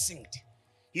never be sink.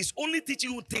 He's only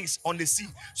teaching you things on the sea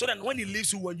so that when he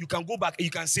leaves you, when you can go back, you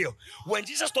can sail. When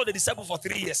Jesus taught the disciples for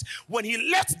 3 years, when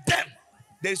he left them,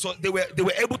 they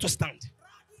were able to stand.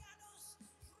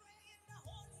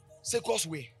 Say God's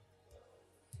way.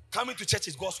 Coming to church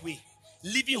is God's way.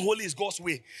 Living holy is God's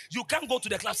way. You can't go to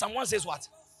the club. Someone says what?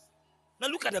 Now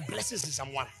look at the blessings in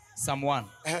Psalm 1. Psalm 1.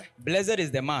 Blessed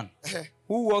is the man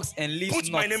who walks and lives not.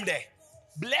 Put my name there.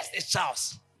 Blessed is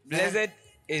Charles. Blessed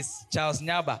is Charles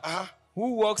Nyaba.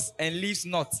 Who walks and lives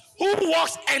not. Who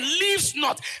walks and lives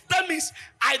not. That means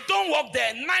I don't walk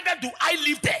there, neither do I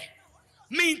live there.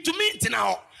 To me,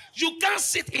 now, you can't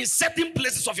sit in certain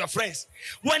places of your friends.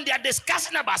 When they are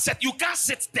discussing about sex, you can't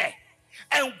sit there.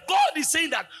 And God is saying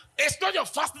that it's not your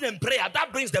fasting and prayer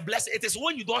that brings the blessing. It is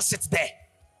when you don't sit there.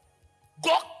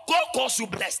 God calls you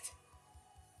blessed.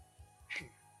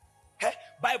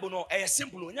 Bible no, it's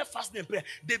simple. When you're fasting and prayer,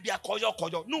 they be a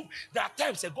koyo. No, there are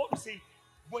times that God will say,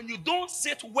 when you don't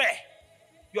sit where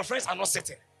your friends are not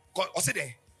sitting. Or sit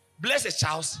there. Blessed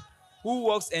Charles. Who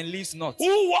walks and lives not.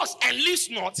 Who walks and lives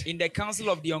not. In the counsel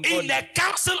of the ungodly. In the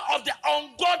counsel of the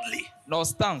ungodly. Nor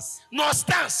stands. Nor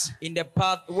stands. In the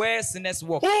path where sinners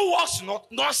walk. Who walks not,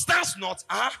 nor stands not.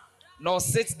 Nor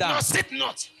sits down. Nor sit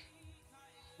not.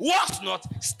 Walks not,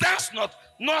 stands not,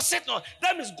 nor sit not.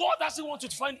 That means God doesn't want you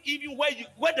to find even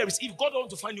where there is. If God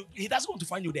wants to find you, he doesn't want to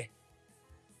find you there.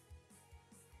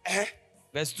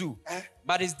 Verse 2.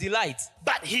 But his delight.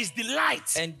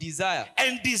 And desire.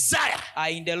 Are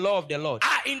in the law of the Lord.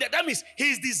 That means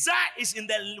his desire is in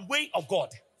the way of God.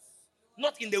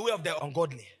 Not in the way of the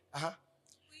ungodly.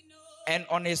 And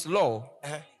on his law.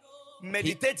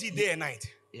 Meditate day and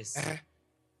night. Yes.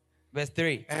 Verse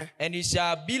 3. And it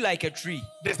shall be like a tree.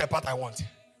 This is the part I want.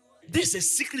 This is a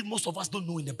secret most of us don't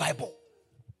know in the Bible.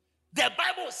 The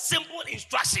Bible is simple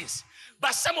instructions.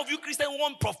 But some of you Christians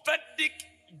want prophetic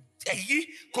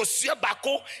kosia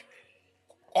bako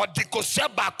or the kosia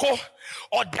bako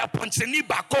or the aponcheni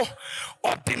bako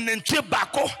or the nenche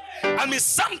bako. I mean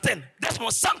something. That's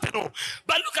more something. No.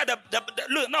 But look at the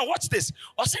look now. Watch this.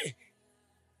 Or say,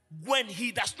 when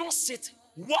he does not sit,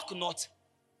 walk not,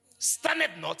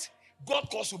 standeth not, God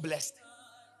calls you blessed.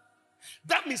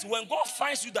 That means when God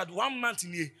finds you that 1 month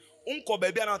in here,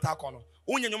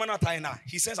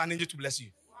 he sends an angel to bless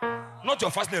you. Not your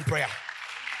fasting and prayer.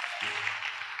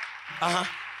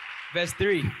 Verse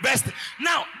 3.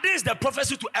 Now, this is the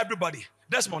prophecy to everybody.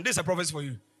 Desmond, this is a prophecy for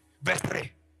you. Verse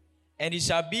 3. And it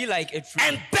shall be like a tree.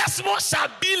 And Desmond shall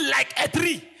be like a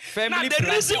tree. Now, the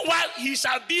reason why he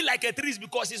shall be like a tree is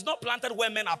because he's not planted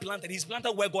where men are planted. He's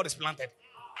planted where God is planted.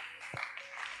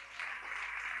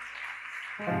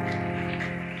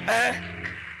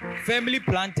 Firmly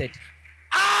planted.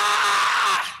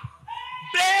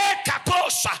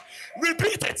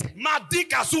 Repeat it.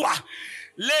 Madikazua.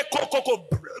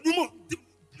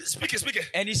 Speak it.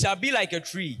 And it shall be like a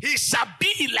tree. He shall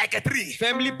be like a tree.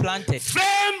 Firmly planted.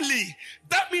 Firmly.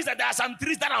 That means that there are some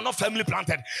trees that are not firmly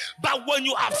planted. But when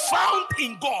you are found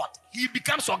in God, he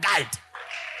becomes your guide.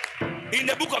 In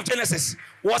the book of Genesis,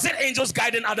 was it angels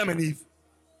guiding Adam and Eve?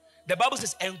 The Bible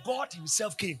says, and God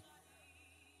himself came.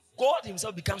 God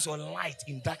himself becomes your light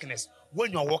in darkness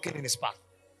when you are walking in his path.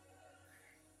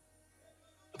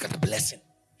 Look at the blessing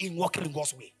in walking in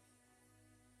God's way.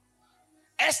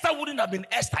 Esther wouldn't have been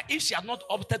Esther if she had not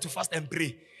opted to fast and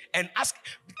pray and ask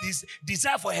this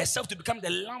desire for herself to become the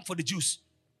lamb for the Jews.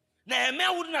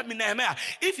 Nehemiah wouldn't have been Nehemiah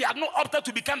if he had not opted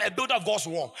to become a builder of God's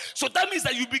wall. So that means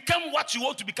that you become what you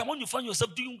want to become when you find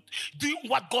yourself doing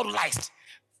what God likes.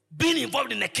 Being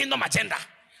involved in the kingdom agenda.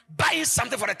 Buying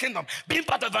something for the kingdom. Being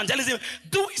part of evangelism.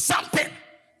 Doing something.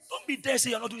 Don't be there and say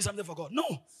you're not doing something for God. No.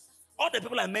 All the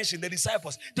people I mentioned, the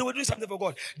disciples, they were doing something for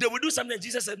God. They would do something.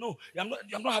 Jesus said, no, I'm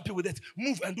not happy with it.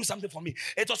 Move and do something for me.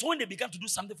 It was when they began to do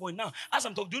something for him. Now, as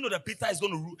I'm talking, do you know that Peter is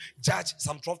going to judge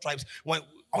some 12 tribes?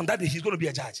 On that day, he's going to be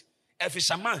a judge. a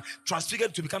fisherman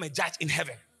transfigured to become a judge in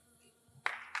heaven.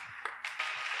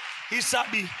 He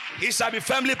shall be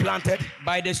firmly planted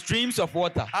by the streams of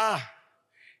water.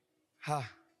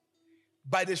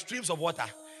 By the streams of water.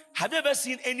 Have you ever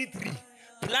seen any tree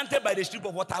planted by the stream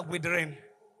of water withering,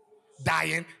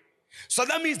 dying? So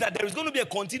that means that there is going to be a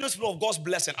continuous flow of God's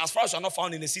blessing as far as you are not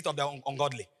found in the seat of the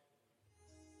ungodly.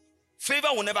 Favor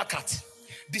will never cut.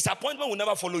 Disappointment will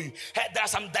never follow you. Hey, there are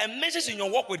some dimensions in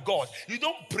your walk with God. You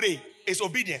don't pray, it's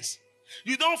obedience.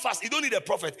 You don't fast, you don't need a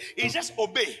prophet. It's just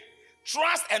obey.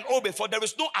 Trust and obey, for there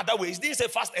is no other way. He didn't say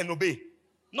fast and obey.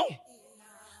 No.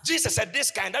 Jesus said this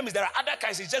kind. That means there are other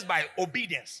kinds. It's just by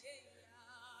obedience.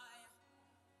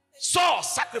 Saul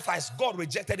sacrificed. God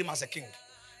rejected him as a king.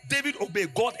 David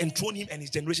obeyed. God enthroned him and his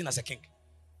generation as a king.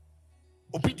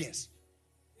 Obedience.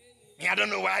 I don't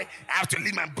know why I have to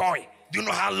leave my boy. Do you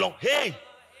know how long? Hey,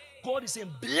 God is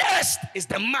saying, blessed is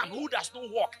the man who does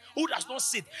not walk, who does not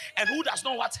sit, and who does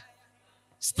not what?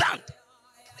 Stand.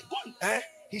 God,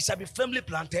 he shall be firmly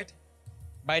planted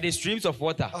by the streams of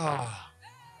water.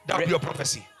 That will be your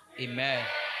prophecy. Amen.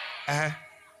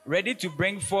 Ready to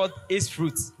bring forth its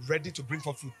fruit. Ready to bring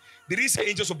forth fruit. Did he say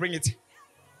angels will bring it?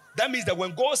 That means that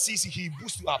when God sees it, he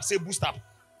boosts you up. Say boost up.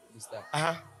 Boost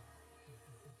up.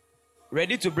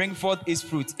 Ready to bring forth its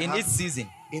fruit in its season.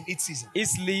 In its season.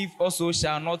 Its leaf also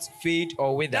shall not fade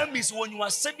or wither. That means when you are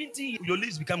 70, your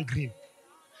leaves become green.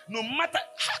 No matter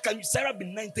how can Sarah be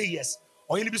 90 years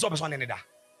or you be so person another.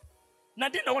 Now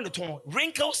then I want to turn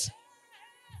wrinkles.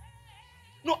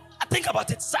 No, I think about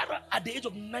it. Sarah at the age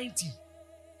of 90.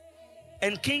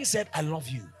 And King said, I love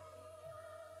you.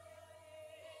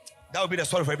 That will be the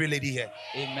story for every lady here.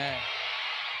 Amen.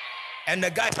 And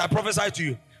the guys, I prophesy to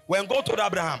you. When God told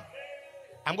Abraham,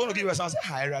 I'm going to give you a son. Say,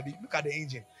 hi, Radhi. Look at the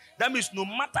engine. That means no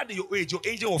matter your age, your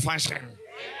engine will function.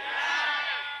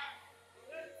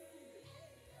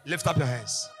 Lift up your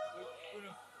hands.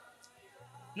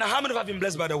 Now, how many of you have been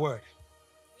blessed by the word?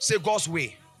 Say God's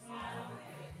way.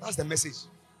 That's the message.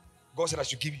 God said I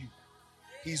should give you.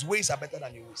 His ways are better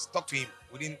than your ways. Talk to him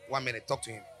within 1 minute. Talk to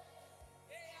him.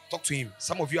 Talk to him.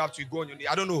 Some of you have to go on your knee.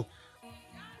 I don't know.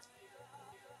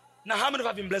 Now, how many of you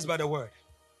have been blessed by the word?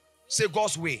 Say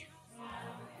God's way.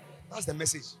 That's the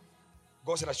message.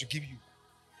 God said I should give you.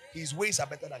 His ways are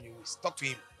better than your ways. Talk to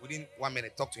him within 1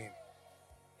 minute. Talk to him.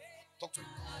 Talk to him.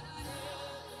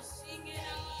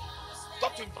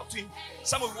 Talk to him. Talk to him.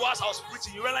 Some of you, as I was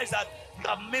preaching, you realize that you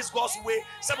have missed God's way.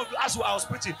 Some of you, as I was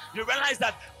preaching, you realize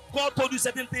that God told you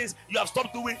certain things, you have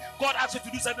stopped doing. God asked you to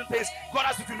do certain things. God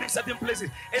asked you to leave certain places.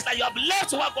 It's like you have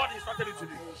left what God instructed you to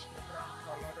do.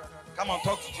 Come on,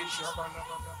 talk to Jesus.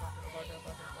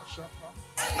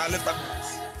 Now lift up your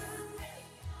hands.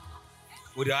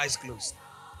 With your eyes closed.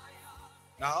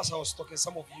 Now, as I was talking,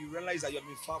 some of you realize that you have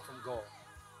been far from God.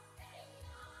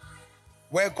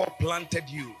 Where God planted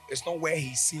you, it's not where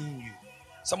He's seeing you.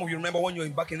 Some of you remember when you were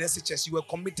back in SHS, you were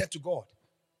committed to God.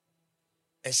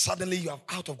 And suddenly you are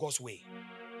out of God's way.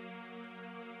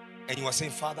 And you are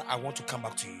saying, Father, I want to come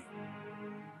back to you.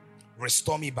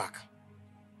 Restore me back.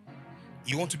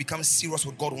 You want to become serious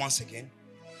with God once again.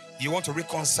 You want to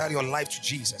reconcile your life to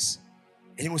Jesus.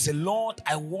 And you will say, Lord,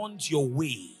 I want your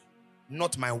way.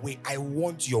 Not my way. I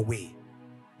want your way.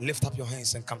 Lift up your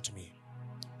hands and come to me.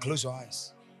 Close your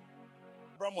eyes.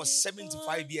 Abraham was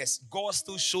 75 years. God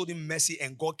still showed him mercy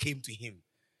and God came to him.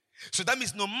 So that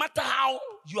means no matter how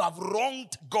you have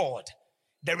wronged God,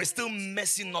 there is still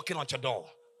mercy knocking on your door.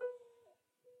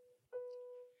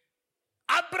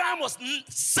 Abraham was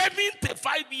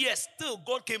 75 years, still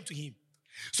God came to him.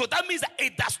 So that means that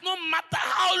it does not matter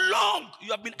how long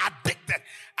you have been addicted.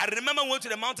 I remember going to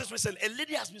the mountains recently. A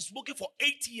lady has been smoking for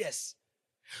 8 years.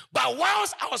 But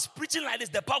whilst I was preaching like this,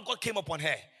 the power of God came upon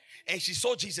her. And she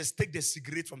saw Jesus take the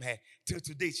cigarette from her. Till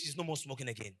today, she's no more smoking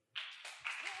again.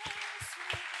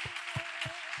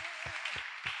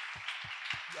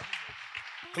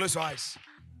 Close your eyes.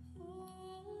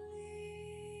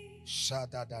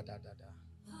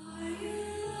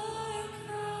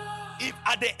 If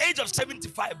at the age of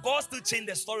 75, God still changed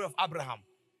the story of Abraham,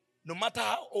 no matter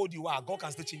how old you are, God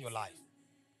can still change your life.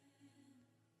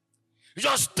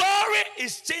 Your story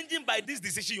is changing by this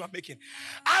decision you are making.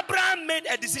 Abraham made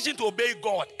a decision to obey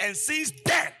God, and since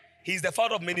then, he is the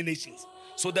father of many nations.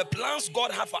 So the plans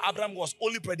God had for Abraham was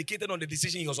only predicated on the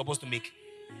decision he was supposed to make.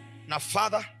 Now,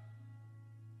 Father,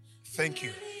 thank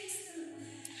you.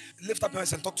 Lift up your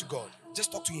hands and talk to God.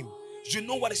 Just talk to him. You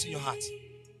know what is in your heart.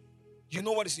 You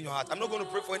know what is in your heart. I'm not going to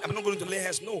pray for it. I'm not going to lay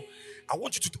hands. No. I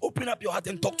want you to open up your heart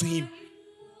and talk to him.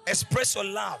 Express your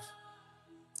love.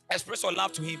 Express your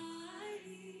love to him.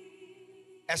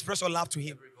 Express your love to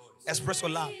him. Express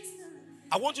your love.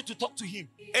 I want you to talk to him.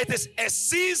 It is a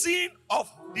season of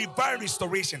divine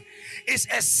restoration. It's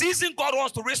a season God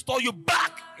wants to restore you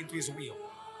back into his will.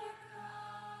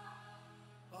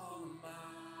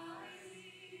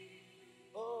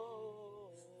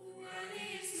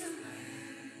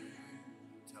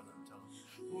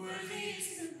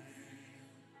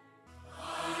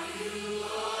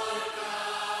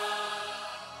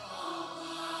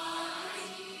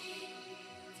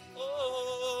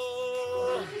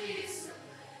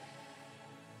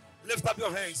 Lift up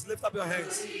your hands. Lift up your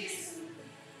hands.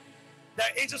 The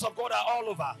angels of God are all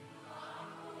over.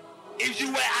 If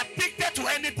you were addicted to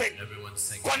anything,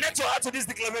 connect your heart to this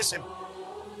declaration.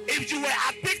 If you were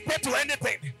addicted to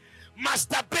anything,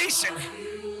 masturbation,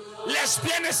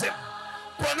 lesbianism,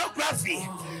 pornography,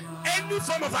 any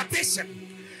form of addiction,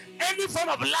 any form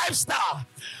of lifestyle,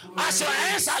 as your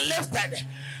hands are lifted,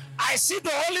 I see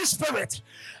the Holy Spirit.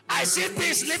 I see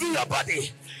things leaving your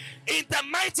body. In the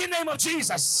mighty name of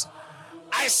Jesus,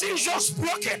 I see yours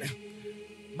broken.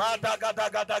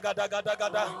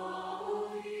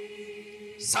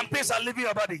 Some things are leaving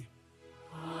your body.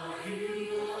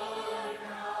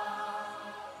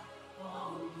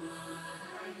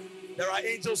 There are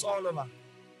angels all over.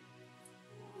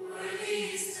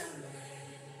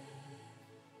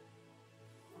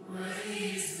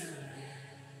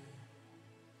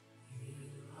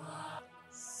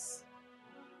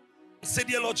 Say,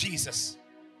 dear Lord Jesus,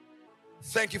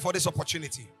 thank you for this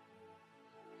opportunity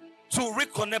to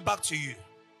reconnect back to you.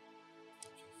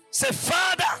 Say,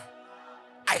 Father,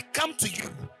 I come to you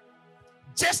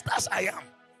just as I am.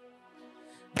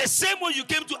 The same way you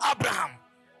came to Abraham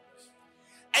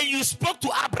and you spoke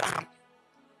to Abraham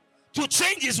to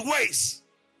change his ways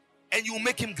and you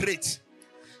make him great.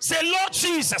 Say, Lord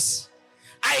Jesus,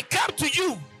 I come to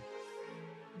you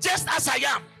just as I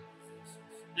am.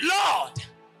 Lord,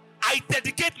 I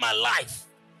dedicate my life.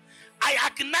 I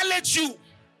acknowledge you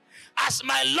as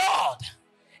my Lord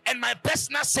and my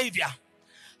personal Savior.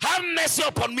 Have mercy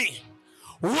upon me.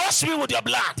 Wash me with your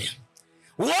blood.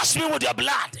 Wash me with your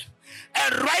blood.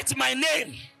 And write my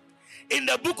name in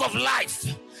the book of life.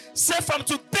 Say, from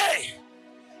today,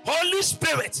 Holy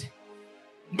Spirit,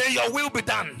 may your will be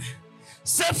done.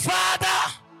 Say,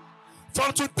 Father,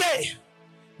 from today,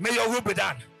 may your will be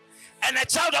done. And a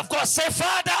child of God, say,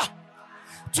 Father,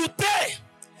 today,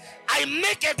 I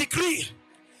make a decree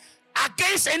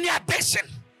against any addiction,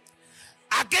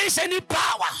 against any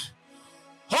power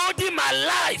holding my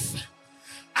life.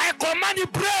 I command you,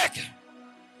 break.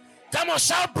 Come on,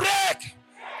 shout, break.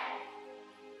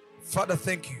 Father,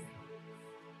 thank you.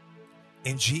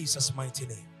 In Jesus' mighty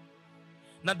name.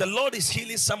 Now the Lord is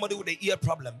healing somebody with an ear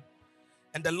problem.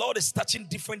 And the Lord is touching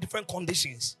different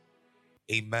conditions.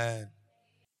 Amen.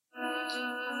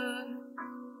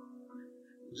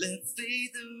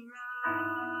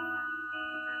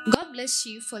 God bless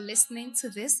you for listening to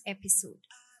this episode.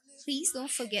 Please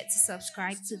don't forget to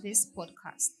subscribe to this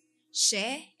podcast.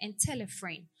 Share and tell a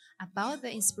friend about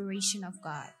the inspiration of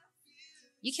God.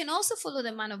 You can also follow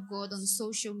the man of God on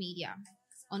social media.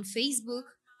 On Facebook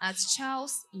at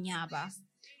Charles Inyaba.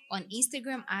 On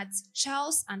Instagram at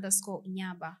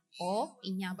Charles_Inyaba or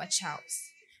Inyaba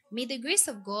Charles. May the grace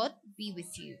of God be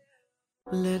with you.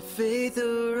 Let faith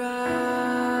arise.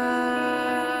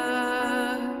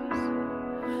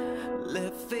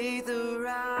 Let faith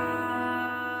arise.